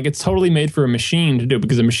anything is? Like, it's totally made for a machine to do,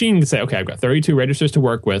 because a machine can say, okay, I've got 32 registers to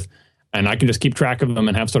work with, and I can just keep track of them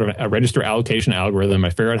and have sort of a register allocation algorithm. I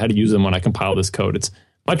figure out how to use them when I compile this code. It's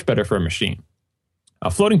much better for a machine.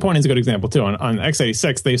 Floating point is a good example, too. On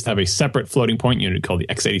x86, they used to have a separate floating point unit called the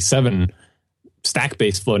x87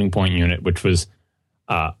 stack-based floating point unit, which was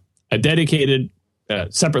a dedicated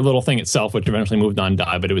separate little thing itself, which eventually moved on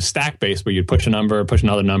die, but it was stack-based, where you'd push a number, push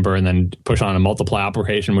another number, and then push on a multiply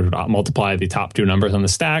operation, which would multiply the top 2 numbers on the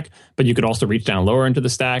stack. But you could also reach down lower into the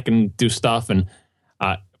stack and do stuff. And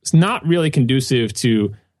it's not really conducive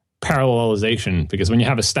to parallelization, because when you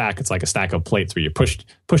have a stack, it's like a stack of plates where you push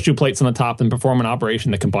 2 plates on the top and perform an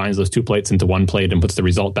operation that combines those 2 plates into 1 plate and puts the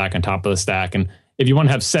result back on top of the stack. And if you want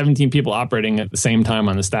to have 17 people operating at the same time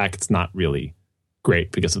on the stack, it's not really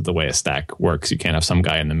great because of the way a stack works. You can't have some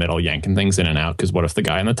guy in the middle yanking things in and out, because what if the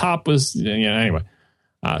guy on the top was, anyway.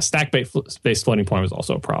 Stack-based floating point was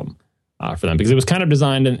also a problem for them, because it was kind of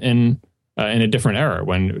designed in a different era,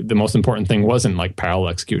 when the most important thing wasn't like parallel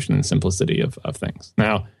execution and simplicity of things.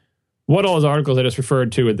 Now, what all those articles I just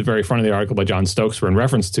referred to at the very front of the article by John Stokes were in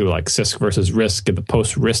reference to, like CISC versus RISC at the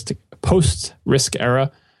post-RISC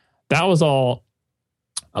era, that was all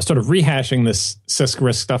sort of rehashing this CISC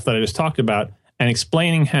RISC stuff that I just talked about, and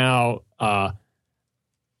explaining how,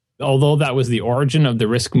 although that was the origin of the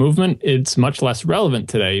RISC movement, it's much less relevant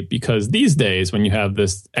today, because these days, when you have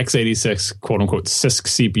this x86 quote-unquote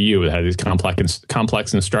CISC CPU that has these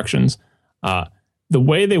complex instructions, the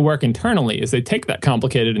way they work internally is they take that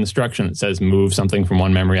complicated instruction that says move something from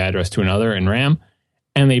one memory address to another in RAM,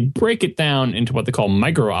 and they break it down into what they call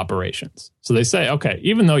micro operations. So they say, okay,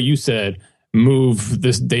 even though you said move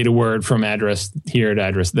this data word from address here to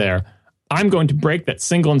address there, I'm going to break that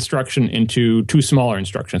single instruction into 2 smaller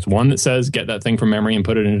instructions. One that says get that thing from memory and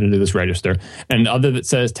put it into this register, and the other that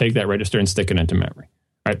says take that register and stick it into memory.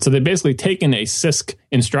 All right, so they've basically taken a CISC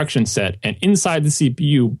instruction set, and inside the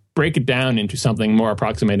CPU break it down into something more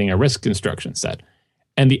approximating a RISC instruction set.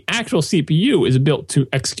 And the actual CPU is built to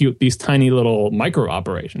execute these tiny little micro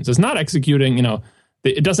operations. It's not executing,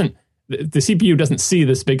 it doesn't. The CPU doesn't see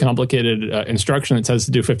this big complicated instruction that says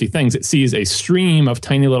to do 50 things. It sees a stream of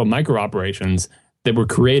tiny little micro operations that were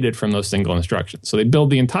created from those single instructions. So they build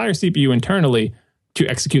the entire CPU internally to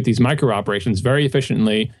execute these micro operations very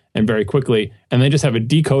efficiently and very quickly, and they just have a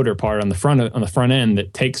decoder part on the front end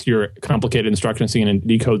that takes your complicated instruction scene and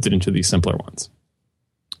decodes it into these simpler ones.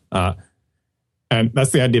 And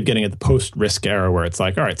that's the idea of getting at the post-RISC era, where it's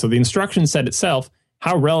like, all right, so the instruction set itself,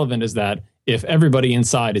 how relevant is that if everybody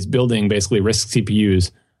inside is building basically RISC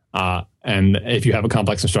CPUs, and if you have a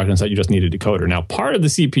complex instruction set, you just need a decoder. Now, part of the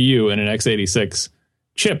CPU in an x86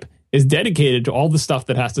 chip is dedicated to all the stuff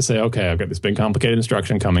that has to say, okay, I've got this big complicated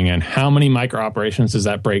instruction coming in. How many micro operations does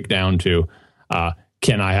that break down to?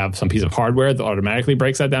 Can I have some piece of hardware that automatically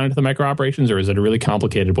breaks that down into the micro operations, or is it a really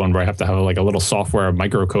complicated one where I have to have like a little software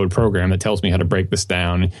microcode program that tells me how to break this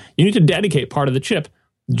down? You need to dedicate part of the chip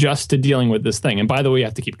just to dealing with this thing. And by the way, you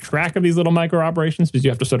have to keep track of these little micro operations because you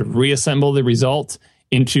have to sort of reassemble the result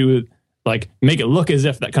into, like, make it look as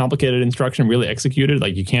if that complicated instruction really executed.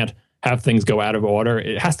 Like, you can't have things go out of order.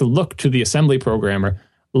 It has to look to the assembly programmer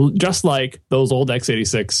just like those old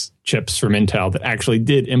x86 chips from Intel that actually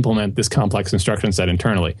did implement this complex instruction set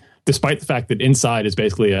internally, despite the fact that inside is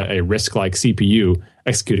basically a RISC-like CPU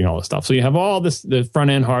executing all this stuff. So you have all this, the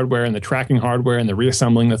front-end hardware and the tracking hardware and the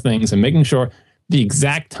reassembling the things and making sure the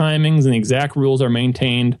exact timings and the exact rules are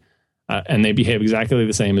maintained, and they behave exactly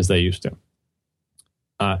the same as they used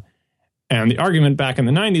to. And the argument back in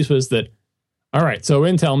the 90s was that, all right, so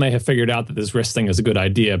Intel may have figured out that this RISC thing is a good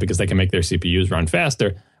idea because they can make their CPUs run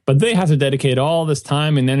faster, but they have to dedicate all this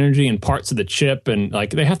time and energy and parts of the chip, and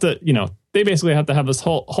like they have to, they basically have to have this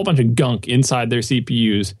whole bunch of gunk inside their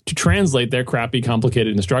CPUs to translate their crappy,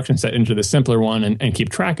 complicated instruction set into the simpler one and keep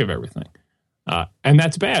track of everything. And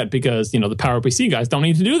that's bad because, the PowerPC guys don't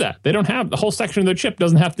need to do that. They don't have, the whole section of their chip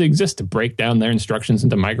doesn't have to exist to break down their instructions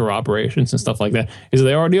into micro operations and stuff like that, because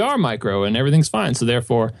they already are micro and everything's fine. So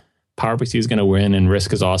therefore, PowerPC is going to win and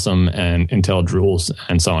RISC is awesome and Intel drools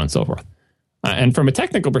and so on and so forth. And from a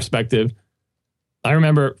technical perspective, I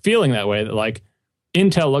remember feeling that way, that like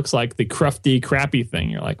Intel looks like the crufty, crappy thing.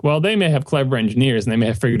 You're like, well, they may have clever engineers and they may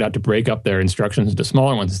have figured out to break up their instructions into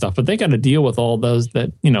smaller ones and stuff, but they got to deal with all those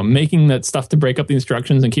that, making that stuff to break up the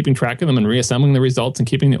instructions and keeping track of them and reassembling the results and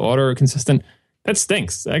keeping the order consistent. That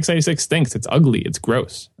stinks. x86 stinks. It's ugly. It's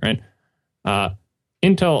gross, right?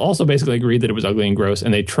 Intel also basically agreed that it was ugly and gross,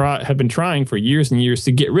 and they have been trying for years and years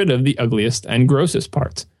to get rid of the ugliest and grossest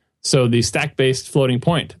parts. So the stack-based floating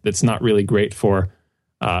point that's not really great for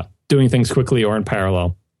doing things quickly or in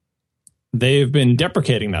parallel, they've been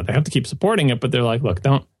deprecating that. They have to keep supporting it, but they're like, look,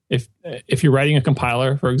 if you're writing a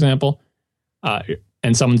compiler, for example,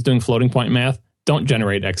 and someone's doing floating point math, don't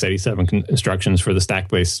generate x87 instructions for the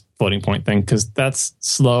stack-based floating point thing, because that's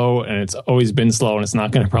slow, and it's always been slow, and it's not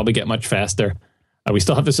going to probably get much faster. We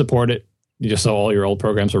still have to support it just so all your old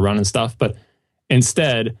programs will run and stuff. But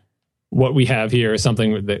instead, what we have here is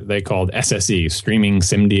something that they called SSE, Streaming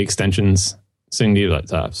SIMD Extensions,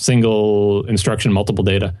 single instruction, multiple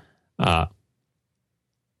data.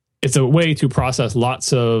 It's a way to process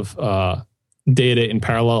lots of data in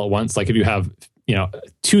parallel at once. Like if you have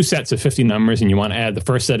two sets of 50 numbers and you want to add the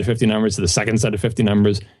first set of 50 numbers to the second set of 50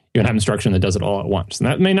 numbers, you're going to have an instruction that does it all at once. And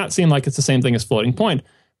that may not seem like it's the same thing as floating point,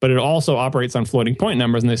 but it also operates on floating point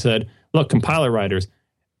numbers. And they said, look, compiler writers,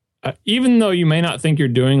 even though you may not think you're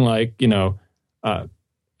doing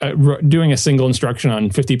doing a single instruction on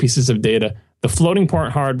 50 pieces of data, the floating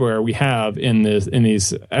point hardware we have in these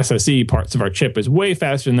SSE parts of our chip is way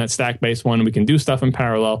faster than that stack-based one. We can do stuff in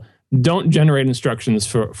parallel. Don't generate instructions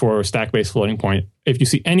for stack-based floating point. If you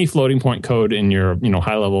see any floating point code in your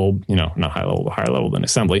high level, not high level, but higher level than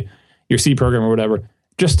assembly, your C program or whatever,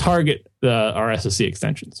 just target our SSE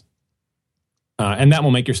extensions, and that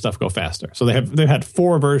will make your stuff go faster. So they've had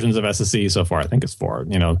 4 versions of SSE so far. I think it's 4.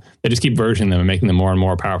 They just keep versioning them and making them more and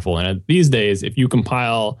more powerful. And these days, if you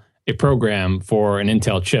compile a program for an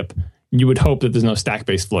Intel chip, you would hope that there's no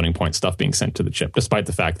stack-based floating point stuff being sent to the chip, despite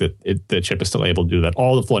the fact that the chip is still able to do that.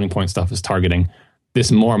 All the floating point stuff is targeting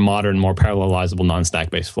this more modern, more parallelizable,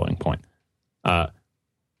 non-stack-based floating point.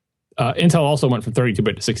 Intel also went from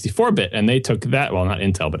 32-bit to 64-bit, and they took that, well, not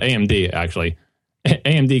Intel, but AMD, actually.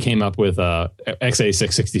 AMD came up with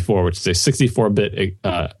x86-64, which is a 64-bit,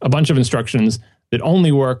 a bunch of instructions that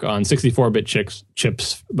only work on 64-bit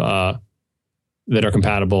chips that are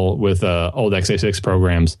compatible with old x86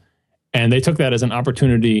 programs. And they took that as an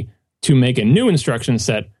opportunity to make a new instruction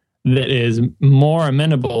set that is more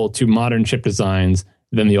amenable to modern chip designs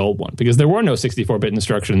than the old one, because there were no 64-bit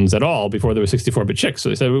instructions at all before there were 64-bit chips. So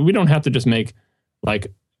they said, we don't have to just make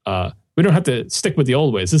we don't have to stick with the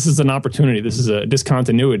old ways. This is an opportunity. This is a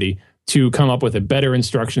discontinuity to come up with a better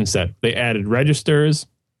instruction set. They added registers.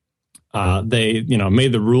 They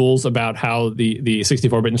made the rules about how the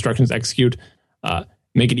 64-bit instructions execute.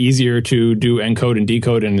 make it easier to do encode and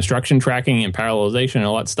decode and instruction tracking and parallelization and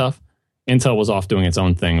all that stuff. Intel was off doing its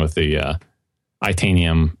own thing with the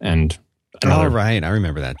Itanium and another. Oh, right. I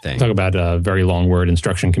remember that thing. Talk about very long word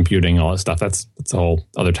instruction computing and all that stuff. That's a whole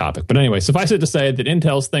other topic. But anyway, suffice it to say that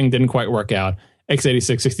Intel's thing didn't quite work out.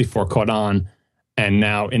 x86 64 caught on, and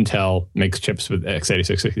now Intel makes chips with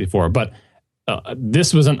x86 64. But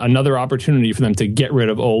this was another opportunity for them to get rid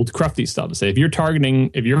of old crufty stuff. Say if you're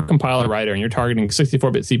a compiler writer and you're targeting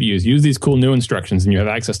 64-bit CPUs, use these cool new instructions and you have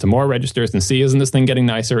access to more registers and see, isn't this thing getting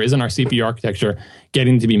nicer? Isn't our CPU architecture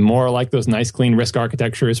getting to be more like those nice clean RISC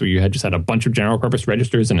architectures where you had just had a bunch of general purpose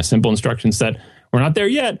registers and a simple instruction set? We're not there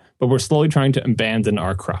yet, but we're slowly trying to abandon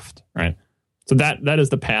our cruft, right? So that is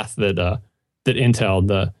the path that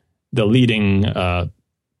Intel, the leading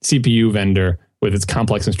CPU vendor with its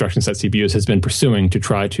complex instruction set CPUs, has been pursuing to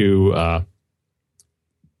try to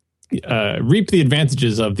reap the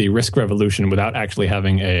advantages of the RISC revolution without actually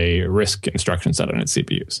having a RISC instruction set on its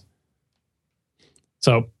CPUs.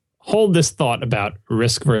 So hold this thought about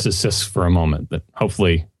RISC versus CISC for a moment that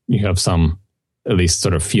hopefully you have some at least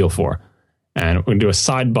sort of feel for. And we're going to do a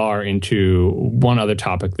sidebar into one other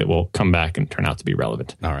topic that will come back and turn out to be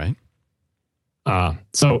relevant. All right.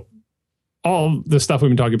 So all the stuff we've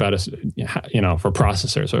been talking about is, for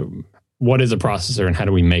processors. So what is a processor and how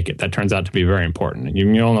do we make it? That turns out to be very important. And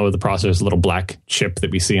you all know the processor is a little black chip that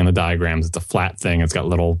we see in the diagrams. It's a flat thing. It's got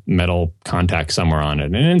little metal contacts somewhere on it.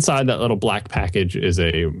 And inside that little black package is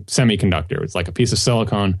a semiconductor. It's like a piece of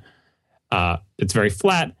silicon. It's very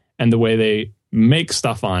flat. And the way they make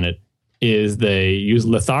stuff on it is they use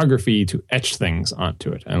lithography to etch things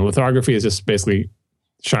onto it. And lithography is just basically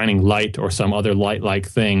shining light or some other light-like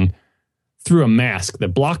thing through a mask that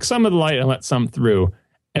blocks some of the light and lets some through.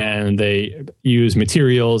 And they use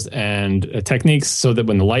materials and techniques so that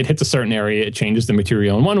when the light hits a certain area, it changes the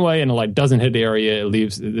material in one way, and the light doesn't hit the area, it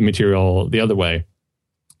leaves the material the other way.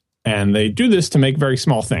 And they do this to make very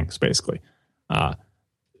small things, basically,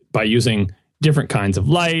 by using different kinds of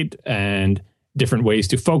light and different ways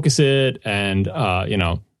to focus it and,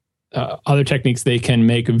 other techniques. They can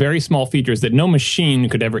make very small features that no machine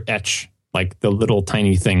could ever etch, like the little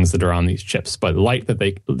tiny things that are on these chips. But light that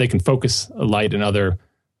they can focus light and other,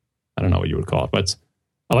 I don't know what you would call it, but it's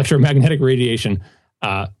electromagnetic radiation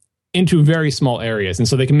into very small areas. And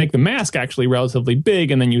so they can make the mask actually relatively big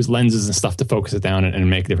and then use lenses and stuff to focus it down and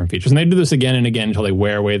make different features. And they do this again and again until they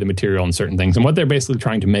wear away the material in certain things. And what they're basically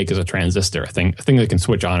trying to make is a transistor, a thing that can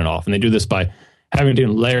switch on and off. And they do this by having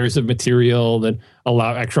layers of material that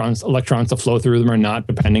allow electrons to flow through them or not,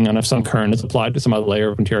 depending on if some current is applied to some other layer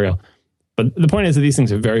of material. But the point is that these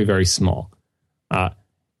things are very, very small.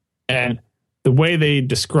 And the way they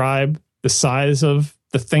describe the size of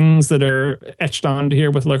the things that are etched onto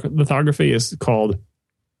here with lithography is called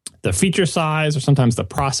the feature size, or sometimes the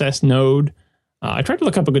process node. I tried to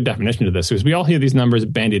look up a good definition of this because we all hear these numbers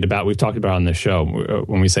bandied about. We've talked about it on this show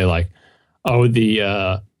when we say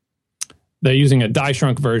they're using a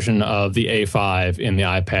die-shrunk version of the A5 in the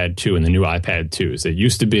iPad 2 and the new iPad 2s. It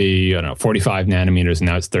used to be 45 nanometers, and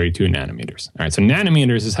now it's 32 nanometers. All right, so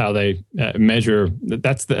nanometers is how they measure.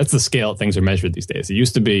 That's the scale things are measured these days. It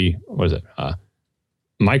used to be, what was it,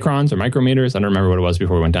 microns or micrometers? I don't remember what it was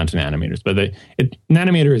before we went down to nanometers. But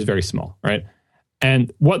nanometer is very small, right?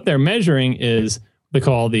 And what they're measuring is they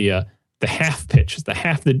call the half pitch. It's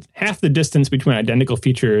half the distance between identical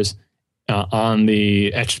features on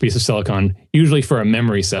the etched piece of silicon, usually for a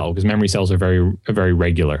memory cell, because memory cells are very, very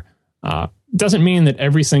regular. Doesn't mean that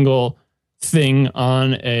every single thing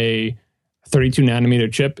on a 32 nanometer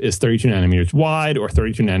chip is 32 nanometers wide or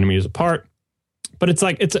 32 nanometers apart. But it's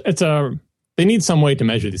they need some way to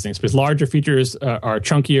measure these things, because larger features are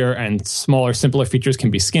chunkier and smaller, simpler features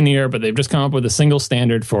can be skinnier, but they've just come up with a single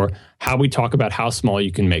standard for how we talk about how small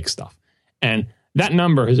you can make stuff. And that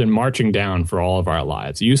number has been marching down for all of our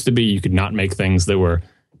lives. It used to be you could not make things that were,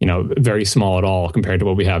 very small at all compared to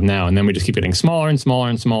what we have now. And then we just keep getting smaller and smaller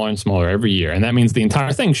and smaller and smaller every year. And that means the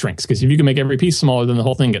entire thing shrinks, because if you can make every piece smaller, then the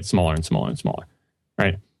whole thing gets smaller and smaller and smaller,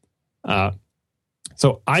 right?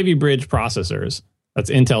 So Ivy Bridge processors, that's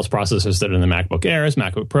Intel's processors that are in the MacBook Airs,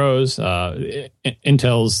 MacBook Pros,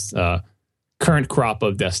 Intel's current crop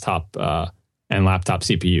of desktop and laptop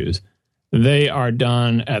CPUs. They are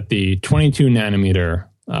done at the 22 nanometer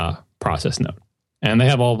process node. And they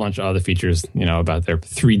have a whole bunch of other features, about their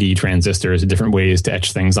 3D transistors, different ways to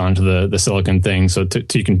etch things onto the silicon thing so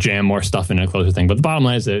you can jam more stuff in a closer thing. But the bottom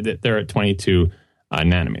line is that they're at 22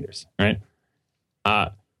 nanometers, right?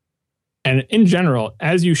 And in general,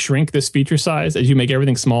 as you shrink this feature size, as you make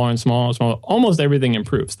everything smaller and smaller and smaller, almost everything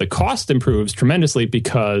improves. The cost improves tremendously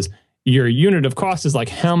because your unit of cost is like,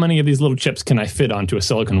 how many of these little chips can I fit onto a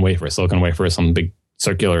silicon wafer? A silicon wafer is some big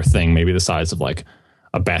circular thing, maybe the size of like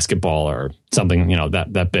a basketball or something,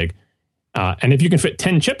 that big. And if you can fit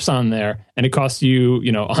 10 chips on there and it costs you,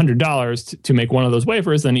 $100 to make one of those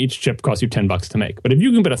wafers, then each chip costs you $10 to make. But if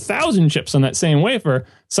you can put 1,000 chips on that same wafer,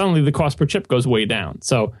 suddenly the cost per chip goes way down.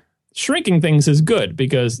 So shrinking things is good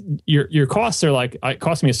because your costs are like, it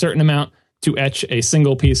costs me a certain amount to etch a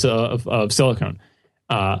single piece of silicon.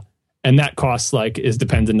 And that cost is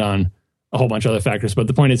dependent on a whole bunch of other factors. But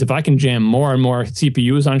the point is, if I can jam more and more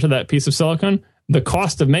CPUs onto that piece of silicon, the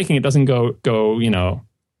cost of making it doesn't go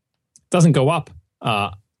up.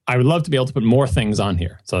 I would love to be able to put more things on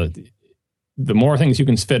here. So the more things you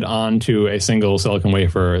can fit onto a single silicon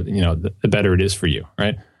wafer, the better it is for you,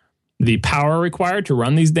 right? The power required to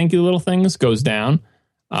run these dinky little things goes down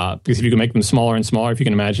because if you can make them smaller and smaller, if you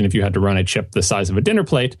can imagine if you had to run a chip the size of a dinner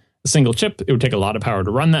plate, a single chip, it would take a lot of power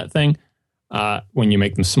to run that thing. When you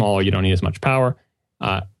make them smaller, you don't need as much power.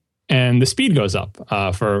 And the speed goes up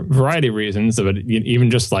for a variety of reasons. But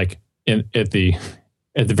even just like at the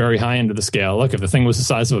very high end of the scale, look, if the thing was the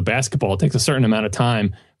size of a basketball, it takes a certain amount of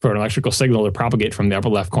time for an electrical signal to propagate from the upper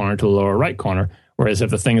left corner to the lower right corner. Whereas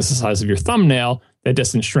if the thing is the size of your thumbnail, that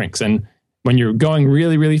distance shrinks. And when you're going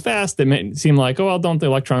really, really fast, it may seem like, oh, well, don't the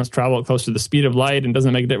electrons travel close to the speed of light and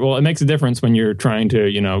doesn't make it? Well, it makes a difference when you're trying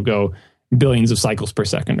to, go billions of cycles per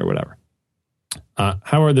second or whatever.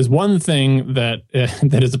 However, there's one thing that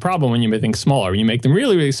is a problem when you make things smaller. When you make them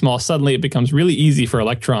really, really small, suddenly it becomes really easy for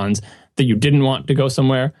electrons that you didn't want to go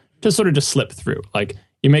somewhere to sort of just slip through. Like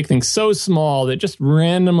you make things so small that just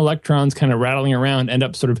random electrons kind of rattling around end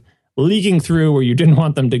up sort of leaking through where you didn't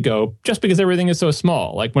want them to go just because everything is so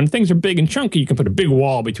small. Like when things are big and chunky, you can put a big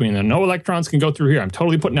wall between them. No electrons can go through here. I'm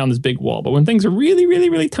totally putting down this big wall. But when things are really, really,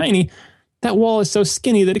 really tiny, that wall is so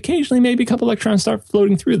skinny that occasionally maybe a couple electrons start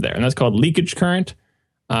floating through there. And that's called leakage current.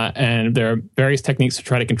 And there are various techniques to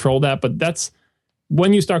try to control that. But that's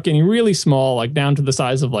when you start getting really small, like down to the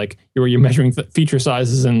size of like where you're measuring feature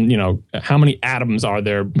sizes and, how many atoms are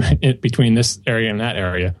there between this area and that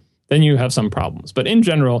area, then you have some problems. But in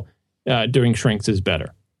general, doing shrinks is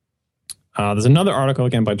better. There's another article,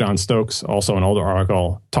 again, by John Stokes, also an older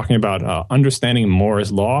article, talking about understanding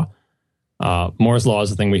Moore's Law. Moore's Law is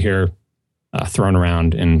the thing we hear thrown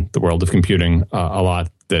around in the world of computing a lot,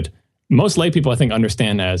 that most lay people, I think,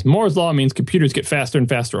 understand as Moore's Law means computers get faster and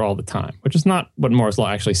faster all the time, which is not what Moore's Law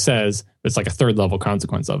actually says. It's like a third-level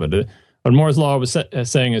consequence of it. What Moore's Law was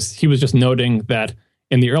saying is he was just noting that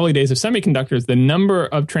in the early days of semiconductors, the number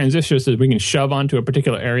of transistors that we can shove onto a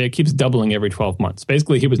particular area keeps doubling every 12 months.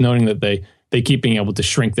 Basically, he was noting that they keep being able to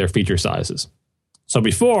shrink their feature sizes. So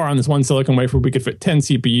before, on this one silicon wafer, we could fit 10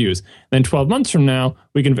 CPUs. Then 12 months from now,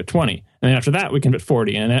 we can fit 20. And then after that, we can fit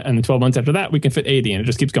 40. And then 12 months after that, we can fit 80. And it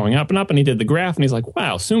just keeps going up and up. And he did the graph, and he's like,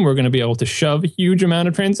 wow, soon we're going to be able to shove a huge amount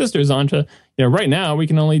of transistors onto, right now we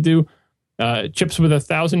can only do chips with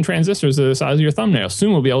 1,000 transistors the size of your thumbnail.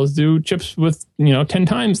 Soon we'll be able to do chips with, 10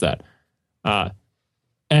 times that.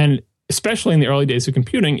 And especially in the early days of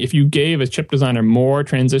computing, if you gave a chip designer more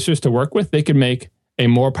transistors to work with, they could make a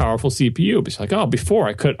more powerful CPU. It's like, before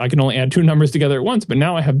I could only add two numbers together at once, but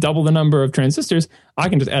now I have double the number of transistors. I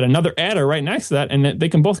can just add another adder right next to that, and they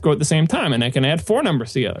can both go at the same time, and I can add four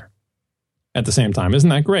numbers together at the same time. Isn't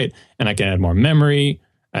that great? And I can add more memory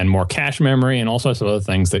and more cache memory and all sorts of other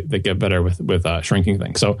things that get better with shrinking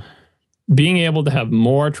things. So being able to have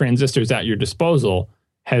more transistors at your disposal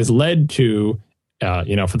has led to,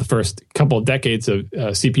 for the first couple of decades of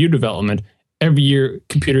CPU development, every year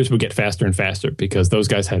computers would get faster and faster because those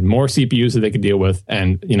guys had more CPUs that they could deal with.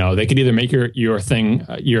 And, they could either make your existing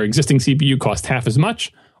CPU cost half as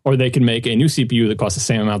much, or they could make a new CPU that costs the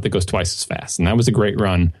same amount that goes twice as fast. And that was a great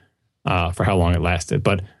run for how long it lasted.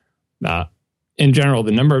 But in general,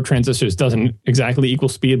 the number of transistors doesn't exactly equal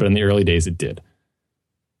speed, but in the early days it did.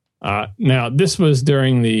 Now, this was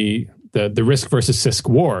during the RISC versus CISC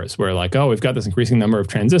wars, where we've got this increasing number of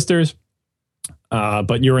transistors,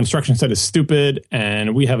 but your instruction set is stupid,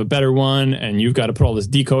 and we have a better one, and you've got to put all this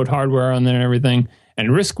decode hardware on there and everything. And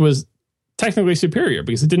RISC was technically superior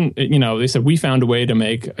because it didn't, they said, we found a way to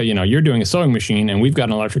make, you're doing a sewing machine, and we've got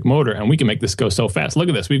an electric motor, and we can make this go so fast. Look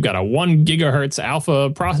at this. We've got a 1 gigahertz alpha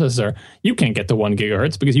processor. You can't get to 1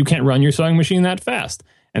 gigahertz because you can't run your sewing machine that fast.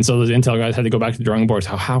 And so those Intel guys had to go back to the drawing boards.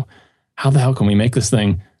 How the hell can we make this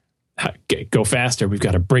thing go faster? We've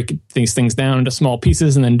got to break these things down into small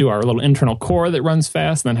pieces and then do our little internal core that runs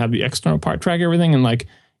fast and then have the external part track everything. And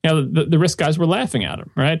the RISC guys were laughing at him,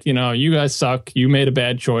 right? You guys suck. You made a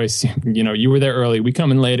bad choice. You were there early. We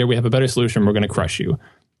come in later. We have a better solution. We're going to crush you.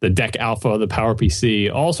 The DEC Alpha, the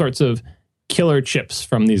PowerPC, all sorts of killer chips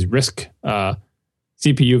from these RISC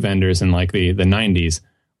CPU vendors in like the 90s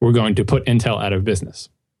were going to put Intel out of business.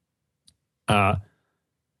 Now,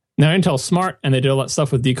 Intel's smart, and they did a lot of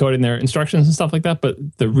stuff with decoding their instructions and stuff like that, but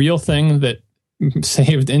the real thing that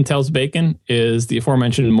saved Intel's bacon is the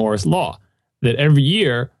aforementioned Moore's Law, that every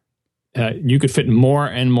year you could fit more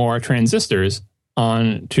and more transistors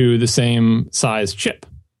onto the same size chip.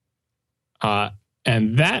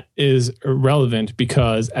 And that is relevant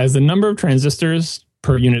because as the number of transistors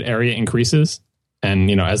per unit area increases,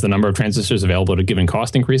 and as the number of transistors available at a given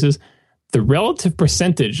cost increases, the relative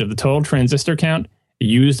percentage of the total transistor count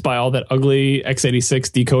used by all that ugly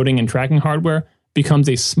x86 decoding and tracking hardware becomes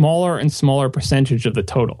a smaller and smaller percentage of the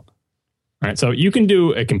total. All right, so you can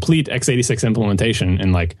do a complete x86 implementation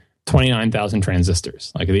in like 29,000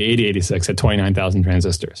 transistors. Like the 8086 had 29,000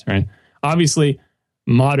 transistors, right? Obviously,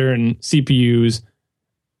 modern CPUs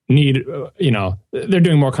need, they're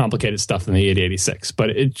doing more complicated stuff than the 8086. But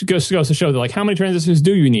it goes to show that, like, how many transistors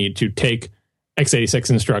do you need to take x86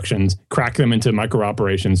 instructions, crack them into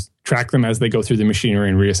micro-operations, track them as they go through the machinery,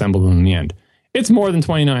 and reassemble them in the end? It's more than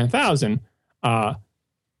 29,000, and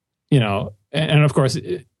of course,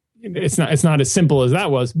 it's not as simple as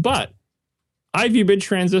that was, but Ivy Bridge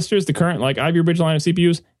transistors, the current like Ivy Bridge line of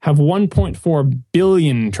CPUs, have 1.4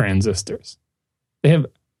 billion transistors. They have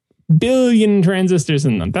billion transistors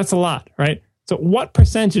in them. That's a lot, right? So what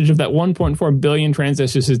percentage of that 1.4 billion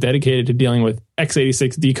transistors is dedicated to dealing with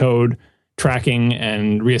x86 decode, tracking,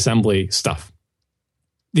 and reassembly stuff?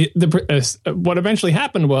 What eventually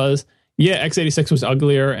happened was, x86 was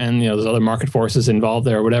uglier, and there's other market forces involved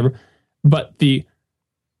there or whatever, but the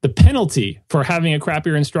penalty for having a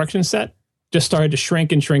crappier instruction set just started to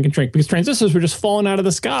shrink and shrink and shrink because transistors were just falling out of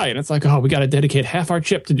the sky. And it's like, we got to dedicate half our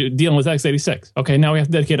chip to dealing with x86. Okay, now we have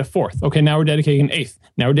to dedicate a fourth. Okay, now we're dedicating an eighth.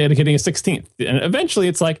 Now we're dedicating a 16th. And eventually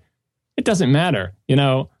it's like, it doesn't matter,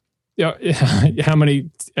 how many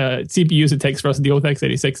CPUs it takes for us to deal with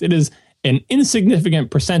x86. It is an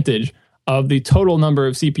insignificant percentage of the total number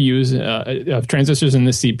of CPUs, of transistors in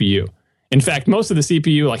this CPU. In fact, most of the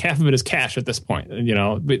CPU, like half of it is cache at this point.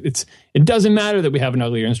 It doesn't matter that we have an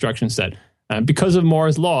uglier instruction set because of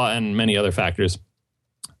Moore's Law and many other factors.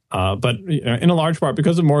 But in a large part,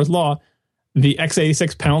 because of Moore's Law, the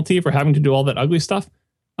x86 penalty for having to do all that ugly stuff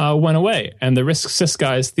went away. And the RISC-CISC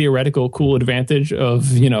guy's theoretical cool advantage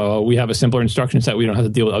of, we have a simpler instruction set, we don't have to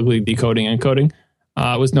deal with ugly decoding and encoding,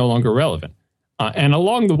 was no longer relevant. And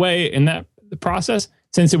along the way in that process,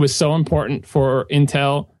 since it was so important for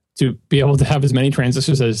Intel to be able to have as many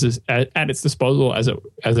transistors at its disposal as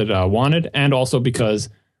it wanted, and also because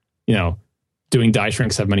doing die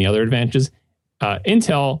shrinks have many other advantages,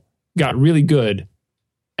 Intel got really good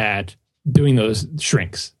at doing those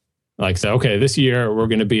shrinks. Like, so, okay, this year we're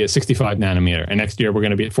going to be at 65 nanometer, and next year we're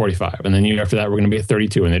going to be at 45, and then the year after that we're going to be at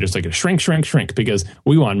 32, and they just like shrink because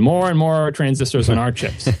we want more and more transistors on our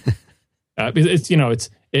chips.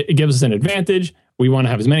 It gives us an advantage. We want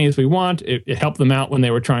to have as many as we want. It helped them out when they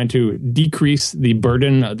were trying to decrease the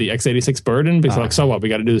burden, the x86 burden, because so what? We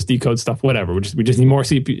got to do this decode stuff, whatever. We just need more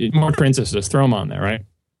CPU, more transistors. Throw them on there, right?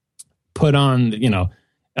 Put on,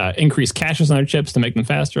 increase caches on our chips to make them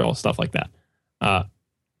faster, all stuff like that.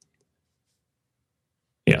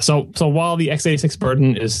 So while the x86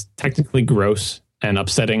 burden is technically gross and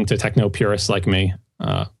upsetting to techno purists like me,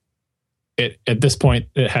 at this point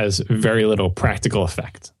it has very little practical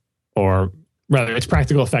effect, or rather, its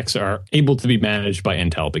practical effects are able to be managed by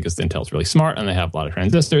Intel because Intel's really smart and they have a lot of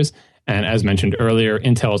transistors. And as mentioned earlier,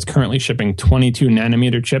 Intel is currently shipping 22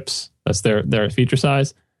 nanometer chips. That's their feature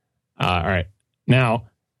size. All right. Now,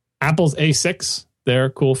 Apple's A6, their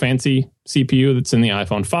cool fancy CPU that's in the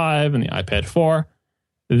iPhone 5 and the iPad 4,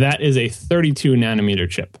 that is a 32 nanometer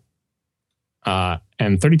chip.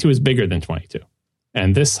 And 32 is bigger than 22.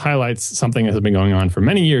 And this highlights something that has been going on for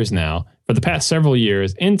many years now. For the past several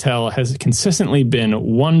years, Intel has consistently been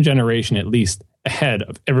one generation at least ahead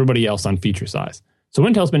of everybody else on feature size. So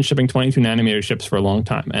Intel's been shipping 22 nanometer chips for a long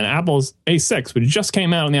time. And Apple's A6, which just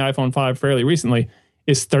came out on the iPhone 5 fairly recently,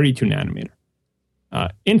 is 32 nanometer.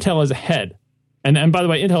 Intel is ahead. And by the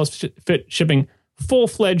way, Intel is shipping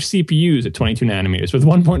full-fledged CPUs at 22 nanometers with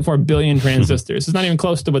 1.4 billion transistors. It's not even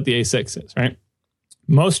close to what the A6 is, right?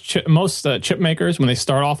 Most chip makers, when they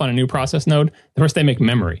start off on a new process node, first they make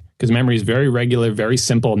memory, because memory is very regular, very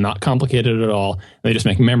simple, not complicated at all. And they just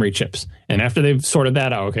make memory chips. And after they've sorted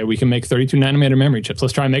that out, okay, we can make 32 nanometer memory chips.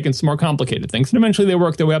 Let's try making some more complicated things. And eventually they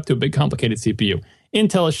work their way up to a big complicated CPU.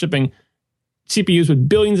 Intel is shipping CPUs with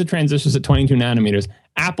billions of transistors at 22 nanometers.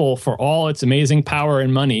 Apple, for all its amazing power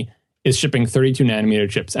and money, is shipping 32 nanometer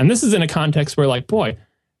chips. And this is in a context where, like, boy,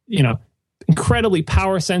 incredibly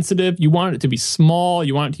power sensitive. You want it to be small.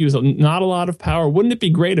 You want it to use not a lot of power. Wouldn't it be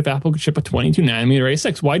great if Apple could ship a 22 nanometer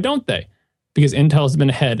A6? Why don't they? Because Intel has been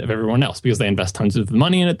ahead of everyone else because they invest tons of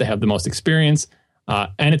money in it. They have the most experience.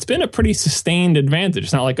 And it's been a pretty sustained advantage.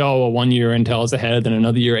 It's not like, oh, well, 1 year Intel is ahead, then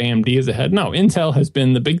another year AMD is ahead. No, Intel has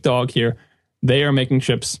been the big dog here. They are making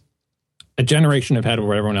chips a generation ahead of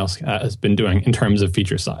what everyone else has been doing in terms of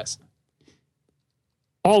feature size.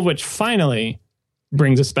 All of which finally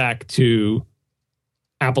brings us back to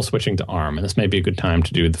Apple switching to ARM. And this may be a good time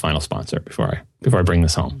to do the final sponsor before I bring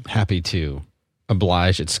this home. Happy to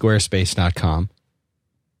oblige at squarespace.com.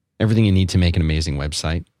 Everything you need to make an amazing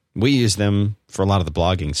website. We use them for a lot of the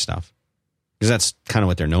blogging stuff because that's kind of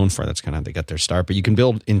what they're known for. That's kind of how they got their start. But you can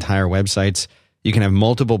build entire websites. You can have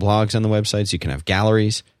multiple blogs on the websites. You can have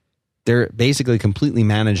galleries. They're basically a completely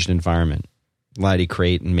managed environment. Allow you to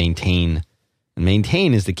create and maintain. And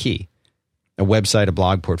maintain is the key. A website, a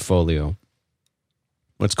blog portfolio.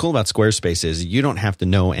 What's cool about Squarespace is you don't have to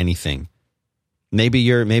know anything.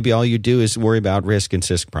 Maybe all you do is worry about RISC and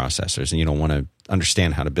CISC processors and you don't want to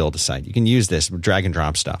understand how to build a site. You can use this drag and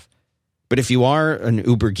drop stuff. But if you are an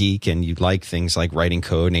uber geek and you like things like writing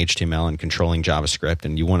code and HTML and controlling JavaScript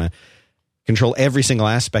and you want to control every single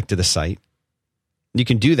aspect of the site, you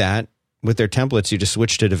can do that with their templates. You just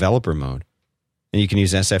switch to developer mode and you can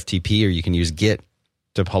use SFTP or you can use Git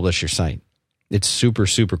to publish your site. It's super,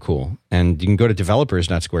 super cool. And you can go to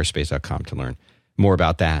developers.squarespace.com to learn more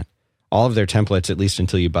about that. All of their templates, at least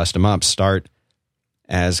until you bust them up, start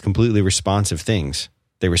as completely responsive things.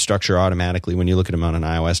 They restructure automatically when you look at them on an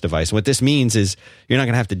iOS device. And what this means is you're not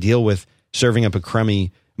going to have to deal with serving up a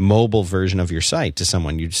crummy mobile version of your site to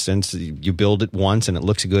someone. You build it once and it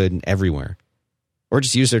looks good everywhere. Or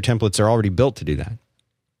just use their templates. They're already built to do that.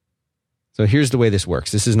 So here's the way this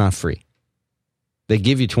works. This is not free. They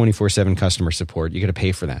give you 24/7 customer support. You got to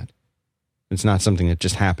pay for that. It's not something that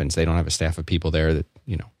just happens. They don't have a staff of people there that,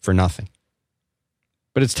 for nothing.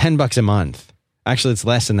 But it's $10 a month. Actually, it's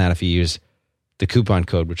less than that if you use the coupon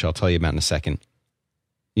code, which I'll tell you about in a second.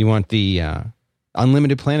 You want the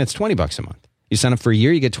unlimited plan, it's $20 a month. You sign up for a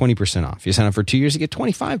year, you get 20% off. You sign up for 2 years, you get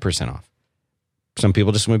 25% off. Some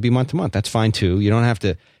people just want to be month to month. That's fine too. You don't have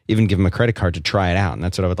to even give them a credit card to try it out. And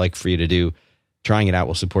that's what I would like for you to do. Trying it out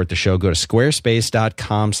will support the show. Go to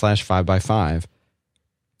squarespace.com/5x5.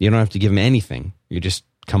 You don't have to give them anything. You just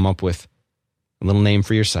come up with a little name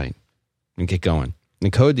for your site and get going. The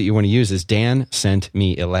code that you want to use is Dan Sent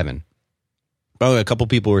Me 11. By the way, a couple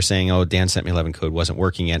people were saying, oh, Dan Sent Me 11 code wasn't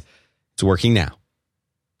working yet. It's working now.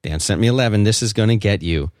 Dan Sent Me 11. This is going to get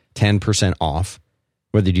you 10% off.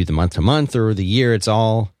 Whether you do the month to month or the year, it's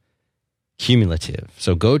all cumulative.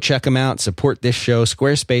 So go check them out. Support this show.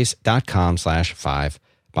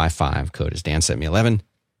 Squarespace.com/5x5. Code is Dan Sent Me 11.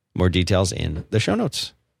 More details in the show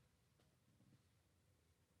notes.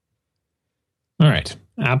 All right.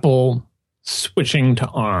 Apple switching to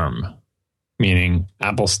ARM, meaning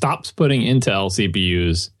Apple stops putting Intel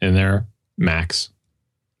CPUs in their Macs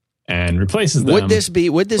and replaces them with ARM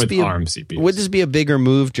CPUs. Would this be a bigger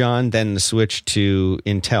move, John, than the switch to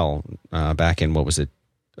Intel back in, what was it,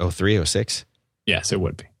 03, 06? Yes, it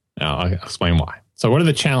would be. Now, I'll explain why. So what are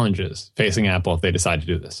the challenges facing Apple if they decide to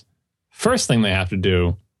do this? First thing they have to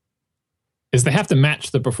do is they have to match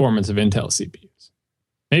the performance of Intel CPUs.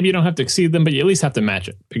 Maybe you don't have to exceed them, but you at least have to match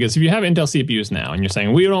it. Because if you have Intel CPUs now and you're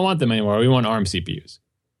saying, we don't want them anymore, we want ARM CPUs.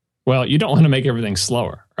 Well, you don't want to make everything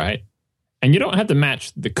slower, right? And you don't have to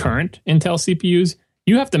match the current Intel CPUs.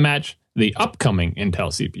 You have to match the upcoming Intel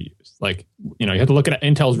CPUs. Like, you have to look at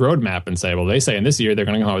Intel's roadmap and say, well, they say in this year they're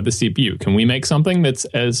going to come out with this CPU. Can we make something that's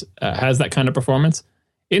has that kind of performance?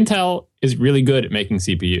 Intel is really good at making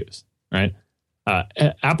CPUs, right?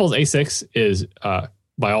 Apple's A6 is,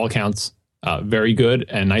 by all accounts, very good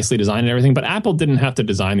and nicely designed and everything, but Apple didn't have to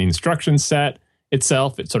design the instruction set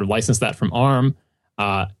itself. It sort of licensed that from ARM.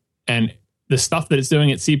 And the stuff that it's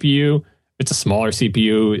doing at CPU, it's a smaller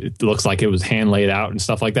CPU. It looks like it was hand laid out and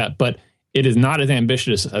stuff like that, but it is not as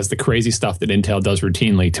ambitious as the crazy stuff that Intel does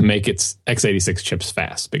routinely to make its x86 chips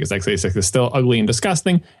fast, because x86 is still ugly and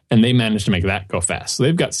disgusting, and they managed to make that go fast. So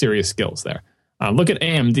they've got serious skills there. Look at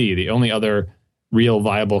AMD, the only other real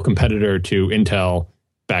viable competitor to Intel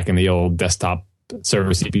back in the old desktop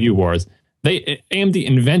server CPU wars. AMD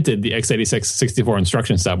invented the x86 64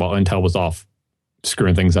 instruction set while Intel was off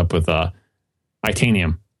screwing things up with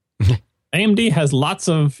Itanium. AMD has lots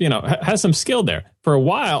of, has some skill there. For a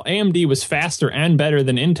while, AMD was faster and better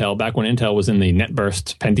than Intel back when Intel was in the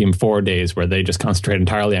NetBurst Pentium 4 days, where they just concentrated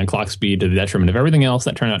entirely on clock speed to the detriment of everything else.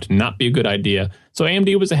 That turned out to not be a good idea. So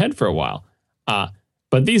AMD was ahead for a while.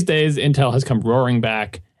 But these days, Intel has come roaring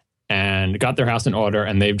back, and got their house in order,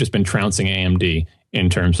 and they've just been trouncing AMD in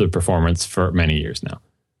terms of performance for many years now.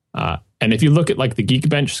 And if you look at like the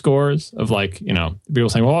Geekbench scores of like, you know, people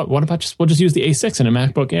saying, well, what about we'll just use the A6 in a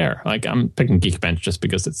MacBook Air? Like, I'm picking Geekbench just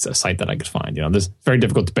because it's a site that I could find. You know, it's very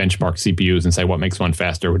difficult to benchmark CPUs and say what makes one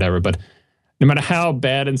faster or whatever. But no matter how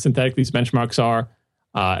bad and synthetic these benchmarks are,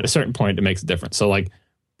 at a certain point, it makes a difference. So like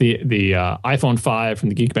the iPhone 5 from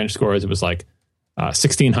the Geekbench scores, it was like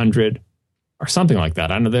 1600 or something like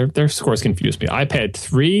that. I don't know, their scores confuse me. iPad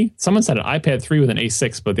 3, someone said an iPad 3 with an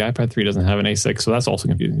A6, but the iPad 3 doesn't have an A6, so that's also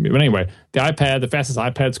confusing me. But anyway, the fastest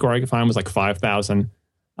iPad score I could find was like 5,000.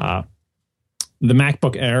 The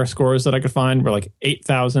MacBook Air scores that I could find were like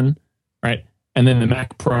 8,000, right? And then the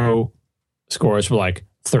Mac Pro scores were like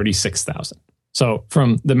 36,000. So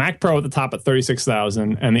from the Mac Pro at the top at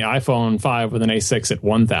 36,000 and the iPhone 5 with an A6 at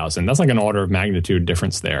 1,000, that's like an order of magnitude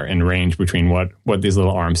difference there in range between what these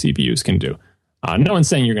little ARM CPUs can do. No one's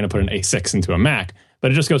saying you're going to put an A6 into a Mac,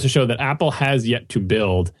 but it just goes to show that Apple has yet to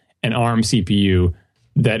build an ARM CPU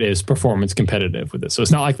that is performance competitive with this. So it's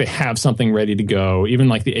not like they have something ready to go. Even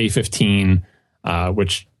like the A15,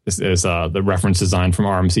 which is the reference design from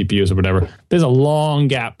ARM CPUs or whatever, there's a long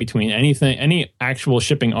gap between any actual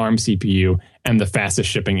shipping ARM CPU and the fastest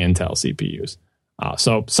shipping Intel CPUs.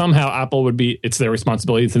 So somehow Apple it's their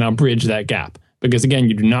responsibility to now bridge that gap. Because again,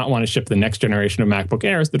 you do not want to ship the next generation of MacBook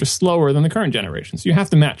Airs that are slower than the current generation. So you have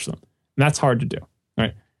to match them. And that's hard to do.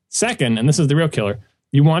 Right? Second, and this is the real killer,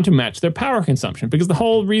 you want to match their power consumption. Because the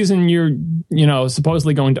whole reason you're,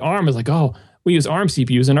 supposedly going to ARM is like, oh, we use ARM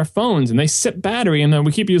CPUs in our phones and they sip battery, and then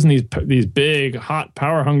we keep using these big, hot,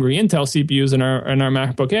 power-hungry Intel CPUs in our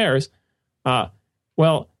MacBook Airs.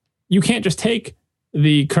 Well, you can't just take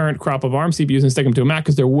the current crop of ARM CPUs and stick them to a Mac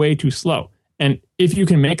because they're way too slow. And if you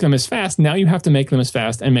can make them as fast, now you have to make them as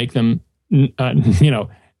fast and make them, and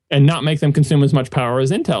not make them consume as much power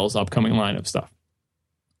as Intel's upcoming line of stuff.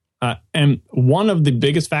 And one of the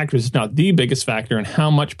biggest factors, if not the biggest factor in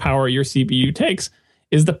how much power your CPU takes,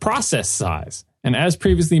 is the process size. And as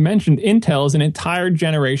previously mentioned, Intel is an entire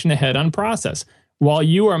generation ahead on process. While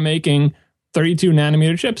you are making 32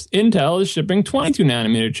 nanometer chips, Intel is shipping 22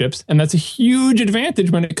 nanometer chips, and that's a huge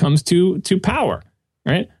advantage when it comes to power,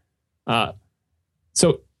 right?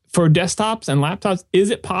 So for desktops and laptops,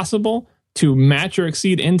 is it possible to match or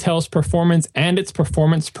exceed Intel's performance and its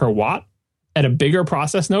performance per watt at a bigger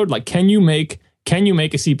process node? Like, can you make a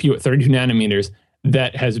CPU at 32 nanometers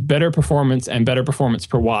that has better performance and better performance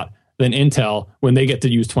per watt than Intel when they get to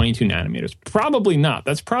use 22 nanometers? Probably not.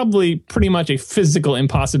 That's probably pretty much a physical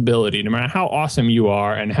impossibility, no matter how awesome you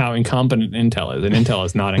are and how incompetent Intel is. And Intel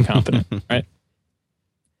is not incompetent, right?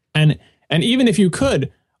 And even if you could,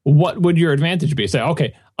 what would your advantage be? Say,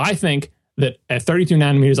 okay, I think that at 32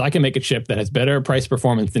 nanometers, I can make a chip that has better price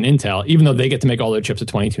performance than Intel, even though they get to make all their chips at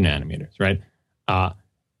 22 nanometers, right?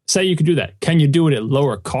 Say you could do that. Can you do it at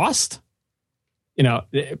lower cost?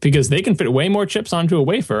 Because they can fit way more chips onto a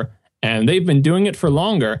wafer, and they've been doing it for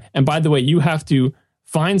longer. And by the way, you have to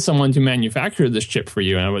find someone to manufacture this chip for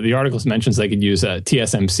you. And the article mentions they could use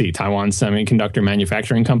TSMC, Taiwan Semiconductor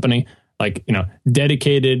Manufacturing Company, like,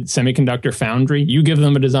 dedicated semiconductor foundry. You give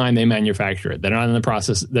them a design, they manufacture it. They're not in the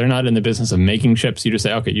process. They're not in the business of making chips. You just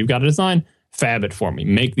say, okay, you've got a design, fab it for me,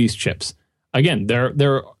 make these chips. Again,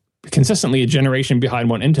 they're consistently a generation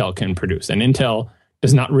behind what Intel can produce. And Intel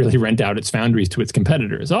does not really rent out its foundries to its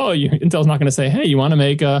competitors. Intel's not going to say, hey, you want to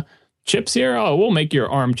make chips here? Oh, we'll make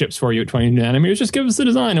your ARM chips for you at 20 nanometers. Just give us the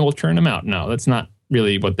design and we'll churn them out. No, that's not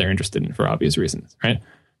really what they're interested in for obvious reasons, right?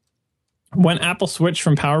 When Apple switched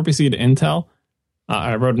from PowerPC to Intel,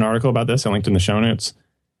 I wrote an article about this. I linked in the show notes.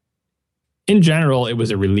 In general, it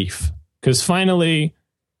was a relief because finally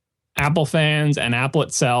Apple fans and Apple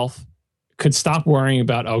itself could stop worrying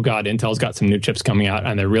about, oh God, Intel's got some new chips coming out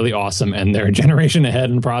and they're really awesome and they're a generation ahead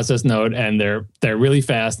in process node and they're really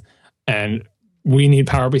fast and we need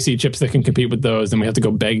PowerPC chips that can compete with those, and we have to go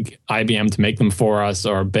beg IBM to make them for us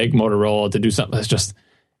or beg Motorola to do something. That's just,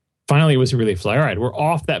 finally it was a relief. Like, all right, we're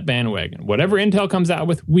off that bandwagon. Whatever Intel comes out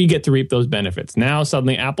with, we get to reap those benefits. Now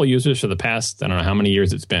suddenly Apple users for the past, I don't know how many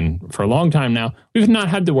years it's been, for a long time now, we've not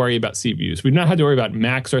had to worry about CPUs. We've not had to worry about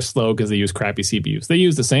Macs are slow because they use crappy CPUs. They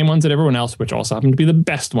use the same ones that everyone else, which also happen to be the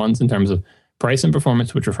best ones in terms of price and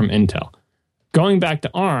performance, which are from Intel. Going back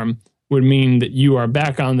to ARM would mean that you are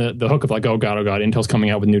back on the hook of like, oh God, Intel's coming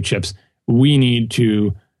out with new chips. We need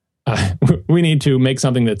to make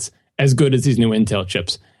something that's as good as these new Intel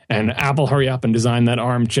chips. And Apple, hurry up and design that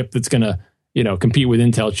ARM chip that's going to, compete with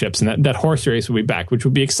Intel chips. And that horse race will be back, which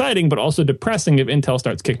would be exciting, but also depressing if Intel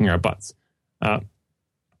starts kicking our butts.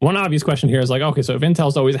 one obvious question here is like, okay, so if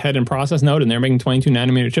Intel's always ahead in process node and they're making 22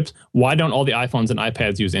 nanometer chips, why don't all the iPhones and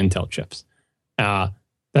iPads use Intel chips?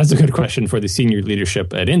 That's a good question for the senior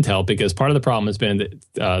leadership at Intel, because part of the problem has been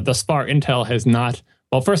that thus far Intel has not,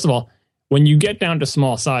 well, first of all, when you get down to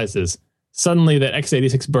small sizes, suddenly that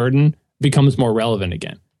x86 burden becomes more relevant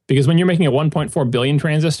again. Because when you're making a 1.4 billion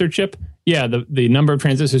transistor chip, yeah, the number of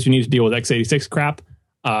transistors you need to deal with x86 crap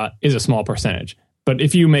is a small percentage. But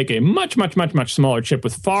if you make a much, much, much, much smaller chip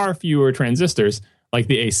with far fewer transistors, like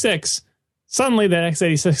the A6, suddenly that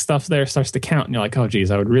x86 stuff there starts to count. And you're like, oh,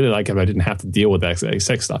 geez, I would really like it if I didn't have to deal with the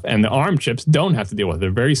x86 stuff. And the ARM chips don't have to deal with it.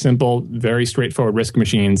 They're very simple, very straightforward RISC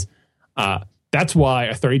machines. That's why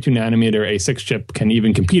a 32 nanometer A6 chip can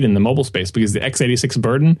even compete in the mobile space, because the x86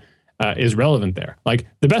 burden is relevant there. Like,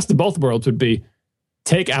 the best of both worlds would be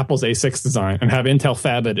take Apple's A6 design and have Intel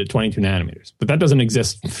fab it at 22 nanometers. But that doesn't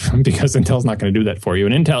exist because Intel's not going to do that for you.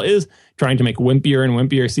 And Intel is trying to make wimpier and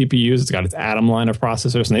wimpier CPUs. It's got its Atom line of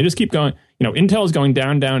processors, and they just keep going. You know, Intel is going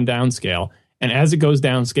down, down, down scale. And as it goes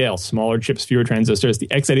down scale, smaller chips, fewer transistors, the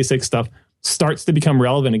x86 stuff starts to become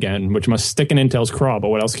relevant again, which must stick in Intel's craw. But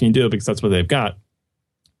what else can you do? Because that's what they've got.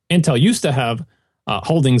 Intel used to have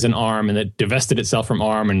holdings in ARM, and it divested itself from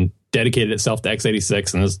ARM and dedicated itself to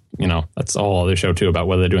x86, and this, you know, that's all other show too about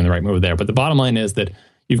whether they're doing the right move there. But the bottom line is that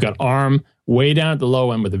you've got ARM way down at the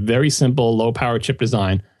low end with a very simple low power chip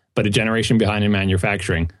design, but a generation behind in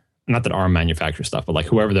manufacturing. Not that ARM manufactures stuff, but like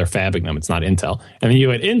whoever they're fabbing them, it's not Intel. And then you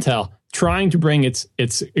had Intel trying to bring its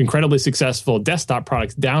incredibly successful desktop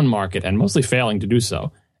products down market and mostly failing to do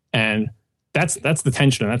so. And that's the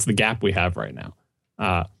tension, and that's the gap we have right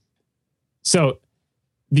now. So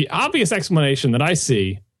the obvious explanation that I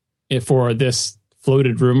see for this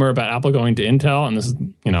floated rumor about Apple going to Intel, and this is,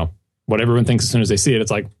 you know, what everyone thinks as soon as they see it,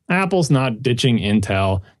 it's like, Apple's not ditching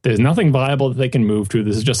Intel. There's nothing viable that they can move to.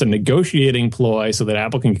 This is just a negotiating ploy so that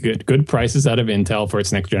Apple can get good prices out of Intel for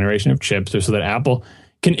its next generation of chips, or so that Apple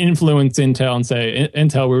can influence Intel and say,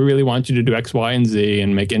 Intel, we really want you to do X, Y, and Z,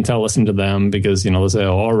 and make Intel listen to them, because, you know, they'll say,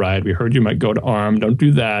 oh, all right, we heard you might go to ARM. Don't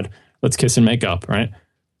do that. Let's kiss and make up, right?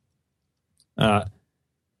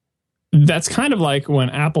 That's kind of like when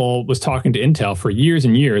Apple was talking to Intel for years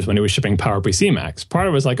and years when it was shipping PowerPC Macs. Part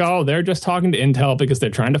of it was like, oh, they're just talking to Intel because they're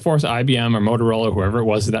trying to force IBM or Motorola or whoever it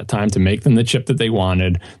was at that time to make them the chip that they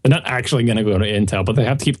wanted. They're not actually going to go to Intel, but they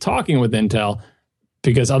have to keep talking with Intel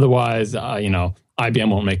because otherwise, you know, IBM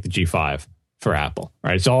won't make the G5 for Apple,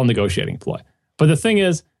 right? It's all a negotiating ploy. But the thing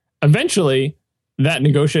is, eventually, that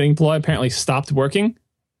negotiating ploy apparently stopped working,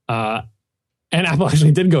 and Apple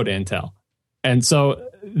actually did go to Intel. And so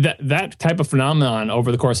that type of phenomenon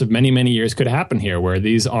over the course of many, many years could happen here, where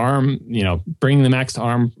these ARM, you know, bringing the Macs to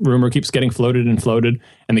ARM rumor keeps getting floated and floated,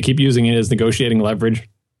 and they keep using it as negotiating leverage.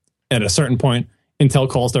 At a certain point, Intel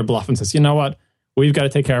calls their bluff and says, you know what, we've got to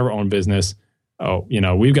take care of our own business. Oh, you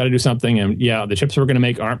know, we've got to do something. And yeah, the chips we're going to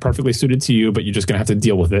make aren't perfectly suited to you, but you're just going to have to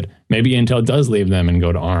deal with it. Maybe Intel does leave them and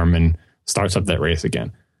go to ARM and starts up that race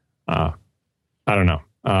again. I don't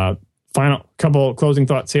know. Final couple closing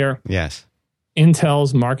thoughts here. Yes.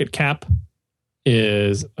 Intel's market cap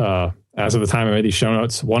is, as of the time I made these show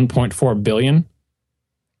notes, $1.4 billion.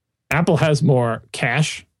 Apple has more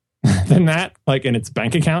cash than that, like in its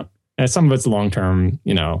bank account. And some of it's long-term,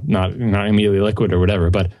 you know, not immediately liquid or whatever.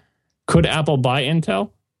 But could Apple buy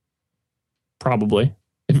Intel? Probably,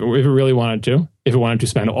 if it really wanted to. If it wanted to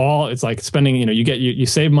spend all, it's like spending, you know, you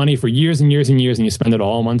save money for years and years and years, and you spend it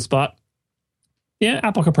all in one spot. Yeah,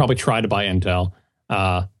 Apple could probably try to buy Intel.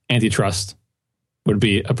 Antitrust would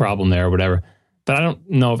be a problem there or whatever. But I don't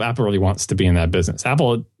know if Apple really wants to be in that business.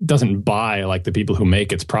 Apple doesn't buy like the people who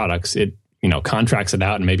make its products. It, you know, contracts it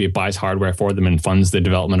out, and maybe it buys hardware for them and funds the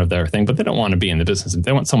development of their thing, but they don't want to be in the business.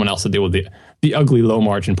 They want someone else to deal with the ugly low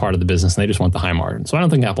margin part of the business, and they just want the high margin. So I don't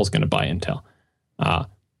think Apple's going to buy Intel.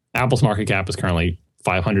 Apple's market cap is currently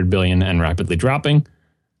 $500 billion and rapidly dropping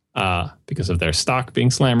because of their stock being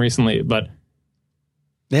slammed recently. But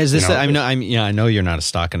is this? I know you're not a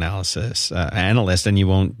stock analysis analyst, and you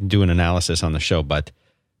won't do an analysis on the show. But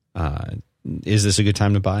is this a good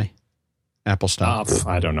time to buy Apple stock?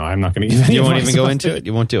 I don't know. I'm not going to give. You won't even go into it.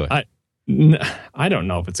 You won't do it. I don't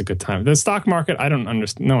know if it's a good time. The stock market, I don't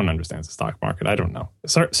understand. No one understands the stock market. I don't know.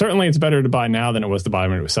 Certainly, it's better to buy now than it was to buy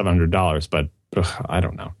when it was $700. But I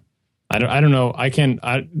don't know. I don't know. I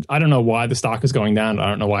don't know why the stock is going down. I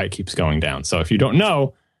don't know why it keeps going down. So if you don't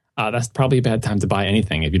know, that's probably a bad time to buy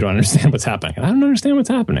anything if you don't understand what's happening. And I don't understand what's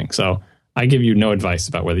happening. So I give you no advice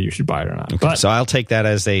about whether you should buy it or not. Okay, but, so I'll take that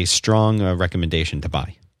as a strong recommendation to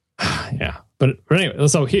buy. Yeah. But anyway,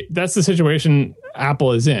 so that's the situation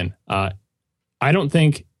Apple is in. I don't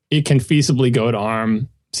think it can feasibly go to ARM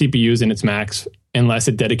CPUs in its Macs unless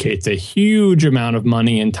it dedicates a huge amount of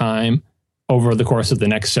money and time over the course of the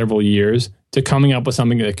next several years to coming up with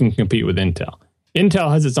something that can compete with Intel.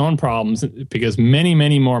 Intel has its own problems because many,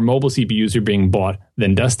 many more mobile CPUs are being bought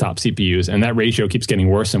than desktop CPUs, and that ratio keeps getting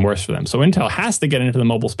worse and worse for them. So Intel has to get into the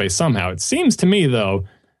mobile space somehow. It seems to me, though,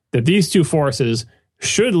 that these two forces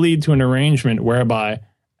should lead to an arrangement whereby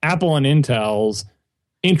Apple and Intel's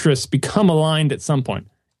interests become aligned at some point.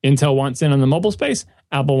 Intel wants in on the mobile space.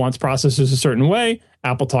 Apple wants processors a certain way.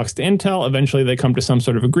 Apple talks to Intel. Eventually, they come to some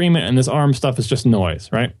sort of agreement, and this ARM stuff is just noise,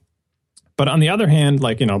 right? But on the other hand,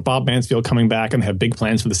 like, Bob Mansfield coming back and they have big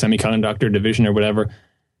plans for the semiconductor division or whatever,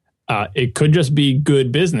 it could just be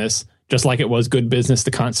good business, just like it was good business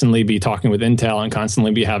to constantly be talking with Intel and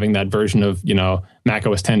constantly be having that version of, Mac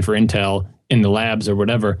OS X for Intel in the labs or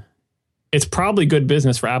whatever. It's probably good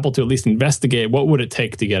business for Apple to at least investigate what would it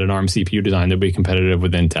take to get an ARM CPU design that would be competitive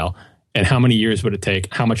with Intel, and how many years would it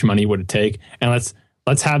take, how much money would it take, and let's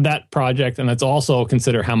have that project, and let's also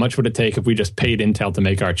consider how much would it take if we just paid Intel to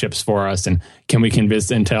make our chips for us, and can we convince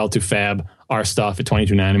Intel to fab our stuff at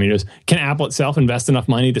 22 nanometers? Can Apple itself invest enough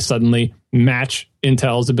money to suddenly match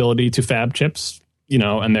Intel's ability to fab chips,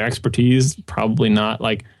 and their expertise? Probably not.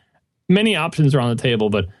 Like, many options are on the table,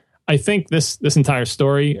 but I think this entire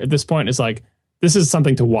story at this point is like, this is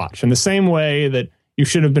something to watch in the same way that you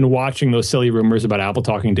should have been watching those silly rumors about Apple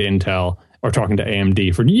talking to Intel or talking to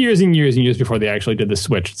AMD for years and years and years before they actually did the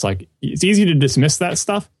switch. It's like, it's easy to dismiss that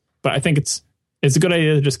stuff, but I think it's a good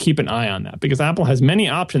idea to just keep an eye on that, because Apple has many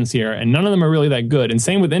options here and none of them are really that good. And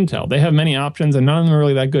same with Intel. They have many options and none of them are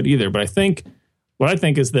really that good either. But what I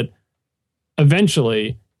think is that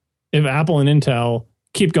eventually, if Apple and Intel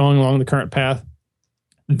keep going along the current path,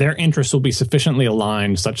 their interests will be sufficiently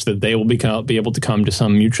aligned such that they will be able to come to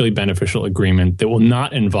some mutually beneficial agreement that will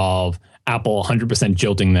not involve Apple 100%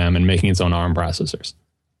 jilting them and making its own ARM processors.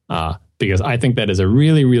 Because I think that is a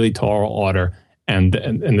really, really tall order. And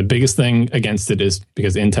the biggest thing against it is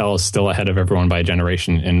because Intel is still ahead of everyone by a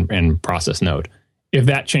generation in process node. If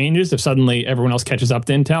that changes, if suddenly everyone else catches up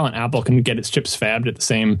to Intel and Apple can get its chips fabbed at the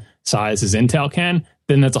same size as Intel can,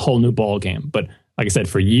 then that's a whole new ball game. But like I said,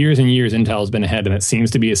 for years and years, Intel has been ahead, and it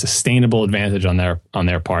seems to be a sustainable advantage on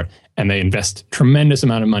their part. And they invest tremendous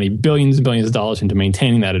amount of money, billions and billions of dollars, into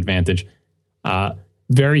maintaining that advantage.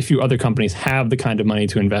 Very few other companies have the kind of money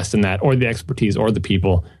to invest in that, or the expertise, or the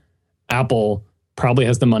people. Apple probably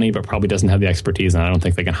has the money, but probably doesn't have the expertise, and I don't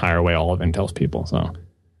think they can hire away all of Intel's people. So,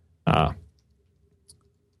 all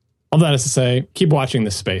that is to say, keep watching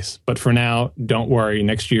this space. But for now, don't worry.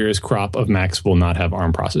 Next year's crop of Macs will not have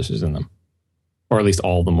ARM processors in them. Or at least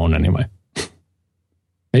all of them won't anyway.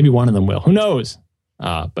 Maybe one of them will. Who knows?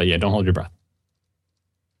 But yeah, don't hold your breath.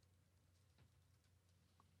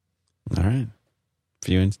 All right.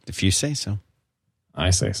 If you say so. I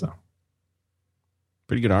say so.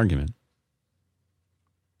 Pretty good argument.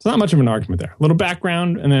 It's not much of an argument there. A little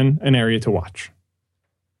background and then an area to watch.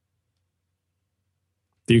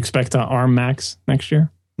 Do you expect ARM Macs next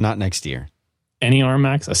year? Not next year. Any ARM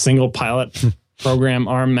Macs? A single pilot program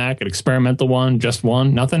ARM Mac, an experimental one, just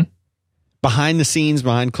one, nothing? Behind the scenes,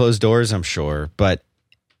 behind closed doors, I'm sure. But,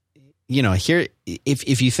 here,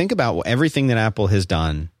 if you think about everything that Apple has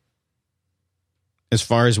done as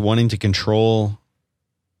far as wanting to control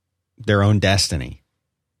their own destiny,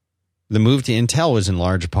 the move to Intel was in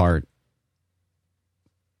large part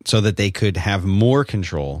so that they could have more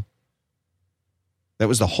control. That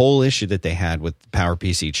was the whole issue that they had with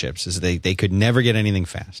PowerPC chips, is they could never get anything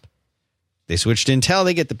fast. They switched to Intel,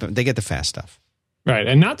 they get the fast stuff. Right,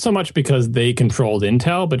 and not so much because they controlled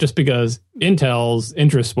Intel, but just because Intel's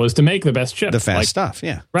interest was to make the best chips. The fast stuff,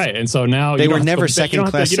 yeah. Right, and so now they were never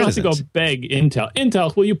second-class citizens. You don't have to go beg Intel.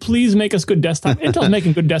 Intel, will you please make us good desktop? Intel's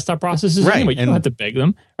making good desktop processors anyway. You don't have to beg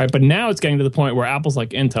them. Right, but now it's getting to the point where Apple's like,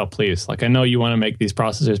 Intel, please. Like, I know you want to make these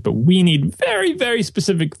processors, but we need very, very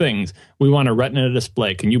specific things. We want a Retina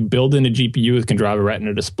display. Can you build in a GPU that can drive a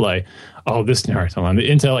Retina display? Oh, the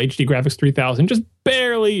Intel HD Graphics 3000 just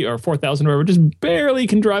barely, or 4000 or whatever, just barely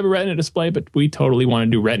can drive a Retina display, but we totally want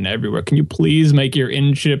to do Retina everywhere. Can you please make your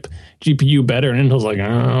in-chip GPU better? And Intel's like,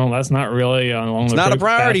 oh, that's not really it's not a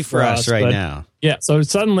priority for us right now. Yeah, so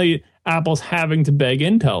suddenly Apple's having to beg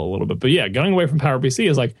Intel a little bit. But yeah, going away from PowerPC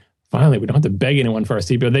is like, finally, we don't have to beg anyone for our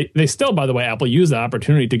CPU. They still, by the way, Apple used the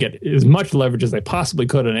opportunity to get as much leverage as they possibly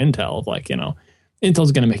could on Intel, of like,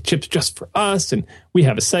 Intel's going to make chips just for us, and we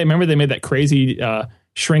have a say. Remember, they made that crazy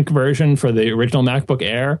shrink version for the original MacBook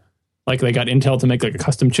Air? Like, they got Intel to make like a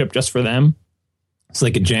custom chip just for them, so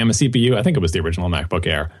they could jam a CPU. I think it was the original MacBook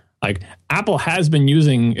Air. Like, Apple has been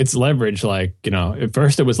using its leverage. Like, at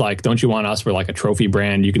first it was like, don't you want us for like a trophy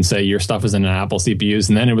brand? You can say your stuff is in an Apple CPUs,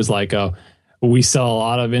 and then it was like, oh, we sell a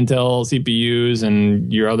lot of Intel CPUs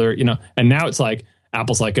and your other, and now it's like,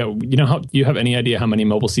 Apple's like, you have any idea how many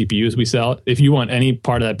mobile CPUs we sell? If you want any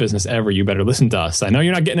part of that business ever, you better listen to us. I know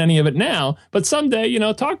you're not getting any of it now, but someday,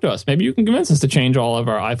 talk to us. Maybe you can convince us to change all of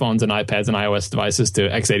our iPhones and iPads and iOS devices to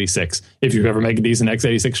x86 if you ever make a decent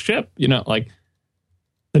x86 chip. Like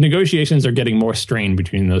the negotiations are getting more strained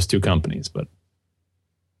between those two companies. But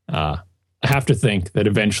I have to think that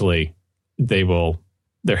eventually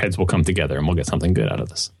their heads will come together and we'll get something good out of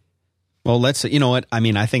this. Well, you know what? I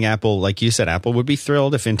mean, I think Apple, like you said, Apple would be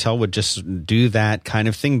thrilled if Intel would just do that kind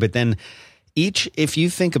of thing. But then if you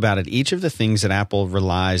think about it, each of the things that Apple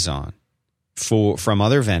relies on from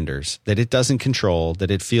other vendors that it doesn't control,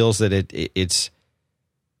 that it feels that it's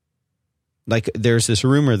like there's this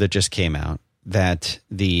rumor that just came out that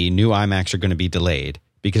the new iMacs are going to be delayed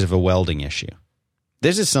because of a welding issue.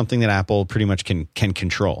 This is something that Apple pretty much can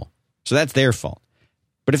control. So that's their fault.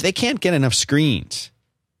 But if they can't get enough screens,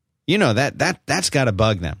 that's got to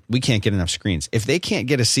bug them. We can't get enough screens. If they can't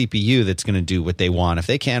get a CPU that's going to do what they want, if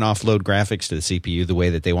they can't offload graphics to the CPU the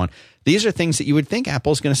way that they want, these are things that you would think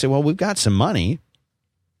Apple's going to say, well, we've got some money.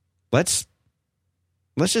 Let's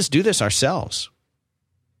just do this ourselves.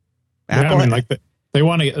 Apple, they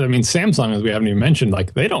want to, Samsung, as we haven't even mentioned,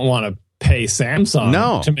 like they don't want to pay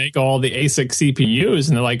Samsung to make all the ASIC CPUs.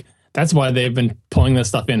 And they're like, that's why they've been pulling this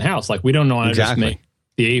stuff in-house. Like, we don't want to just make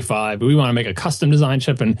the A5. We want to make a custom design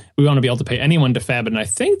chip, and we want to be able to pay anyone to fab it. And I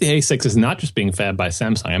think the A6 is not just being fabbed by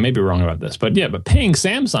Samsung. I may be wrong about this, but paying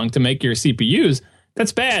Samsung to make your CPUs,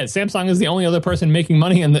 that's bad. Samsung is the only other person making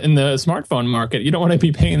money in the smartphone market. You don't want to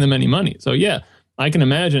be paying them any money. So I can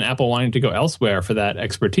imagine Apple wanting to go elsewhere for that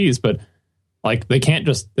expertise, but like they can't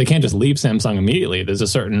just leave Samsung immediately. There's a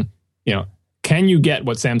certain, can you get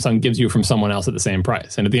what Samsung gives you from someone else at the same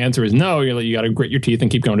price? And if the answer is no, you got to grit your teeth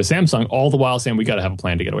and keep going to Samsung, all the while saying we got to have a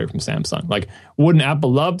plan to get away from Samsung. Like, wouldn't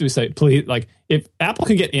Apple love to say, please, like if Apple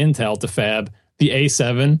could get Intel to fab the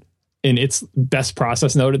A7 in its best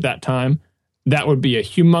process node at that time, that would be a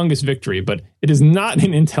humongous victory. But it is not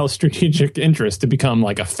in Intel's strategic interest to become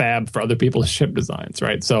like a fab for other people's chip designs,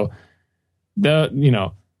 right? So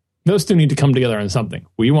those two need to come together on something.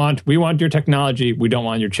 We want your technology. We don't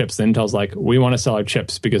want your chips. Intel's like, we want to sell our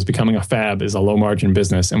chips because becoming a fab is a low margin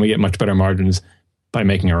business and we get much better margins by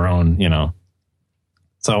making our own,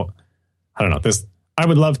 So I don't know. I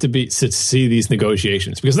would love to see these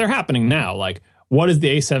negotiations because they're happening now. Like, what is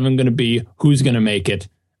the A7 going to be? Who's going to make it?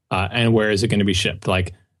 And where is it going to be shipped?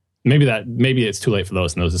 Like, maybe it's too late for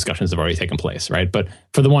those, and those discussions have already taken place, right? But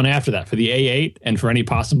for the one after that, for the A8, and for any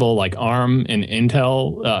possible like ARM and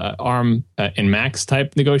Intel, ARM and Max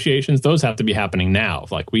type negotiations, those have to be happening now.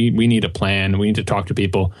 Like, we need a plan. We need to talk to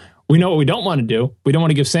people. We know what we don't want to do. We don't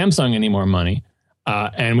want to give Samsung any more money,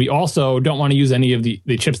 and we also don't want to use any of the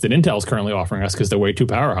chips that Intel is currently offering us because they're way too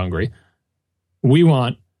power hungry. We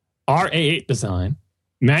want our A8 design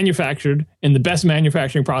manufactured in the best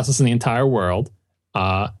manufacturing process in the entire world.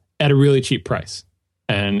 At a really cheap price.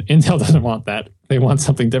 And Intel doesn't want that. They want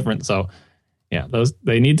something different. So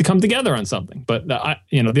they need to come together on something. But the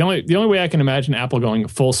only way I can imagine Apple going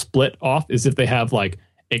full split off is if they have like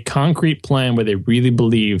a concrete plan where they really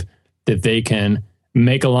believe that they can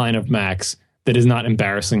make a line of Macs that is not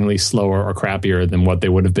embarrassingly slower or crappier than what they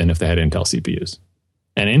would have been if they had Intel CPUs.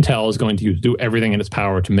 And Intel is going to do everything in its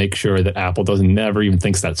power to make sure that Apple never even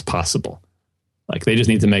thinks that's possible. Like, they just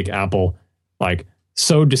need to make Apple like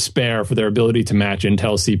so despair for their ability to match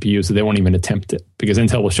Intel CPUs so they won't even attempt it, because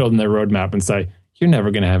Intel will show them their roadmap and say, you're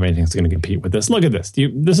never going to have anything that's going to compete with this. Look at this.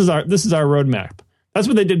 This is our roadmap. That's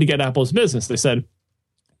what they did to get Apple's business. They said,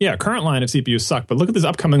 current line of CPUs suck, but look at this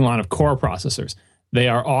upcoming line of Core processors. They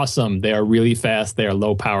are awesome. They are really fast. They are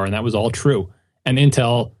low power. And that was all true. And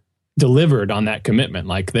Intel delivered on that commitment.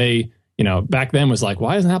 Like, they, back then was like,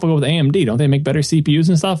 why doesn't Apple go with AMD? Don't they make better CPUs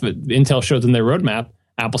and stuff? But Intel showed them their roadmap.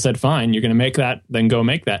 Apple said, fine, you're going to make that, then go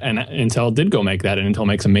make that. And Intel did go make that. And Intel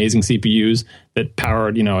makes amazing CPUs that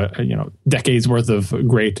powered, decades worth of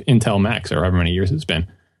great Intel Macs, or however many years it's been.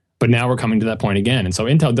 But now we're coming to that point again. And so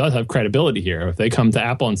Intel does have credibility here. If they come to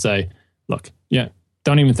Apple and say, look,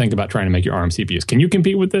 don't even think about trying to make your ARM CPUs. Can you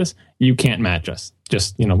compete with this? You can't match us.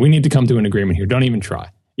 Just, we need to come to an agreement here. Don't even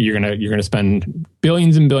try. You're gonna spend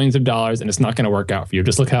billions and billions of dollars, and it's not going to work out for you.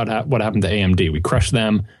 Just look what happened to AMD. We crushed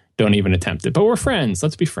them. Don't even attempt it. But we're friends.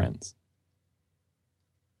 Let's be friends.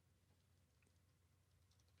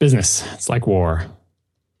 Business. It's like war,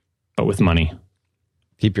 but with money.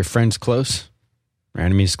 Keep your friends close, your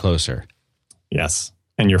enemies closer. Yes.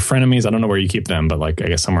 And your frenemies, I don't know where you keep them, but I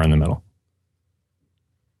guess somewhere in the middle.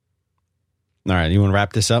 All right. You want to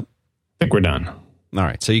wrap this up? I think we're done. All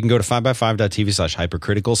right. So you can go to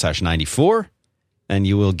 5by5.tv/hypercritical/94, and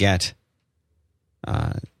you will get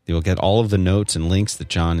all of the notes and links that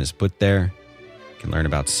John has put there. You can learn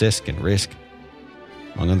about CISC and RISC,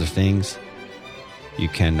 among other things. You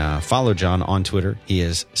can follow John on Twitter. He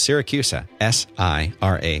is Siracusa,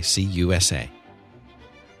 SIRACUSA.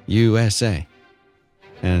 USA.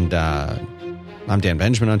 And I'm Dan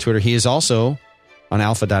Benjamin on Twitter. He is also on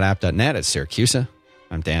alpha.app.net at Siracusa.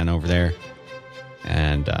 I'm Dan over there.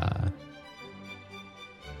 And I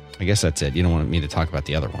guess that's it. You don't want me to talk about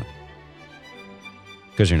the other one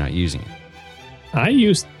because you're not using it. I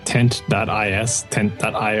use tent.is,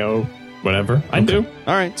 tent.io, whatever. I do.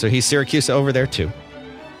 All right. So he's Siracusa over there too.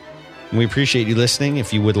 And we appreciate you listening.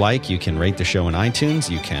 If you would like, you can rate the show in iTunes.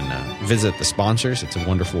 You can visit the sponsors. It's a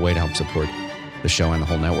wonderful way to help support the show and the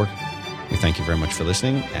whole network. We thank you very much for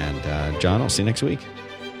listening. And John, I'll see you next week.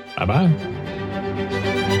 Bye-bye.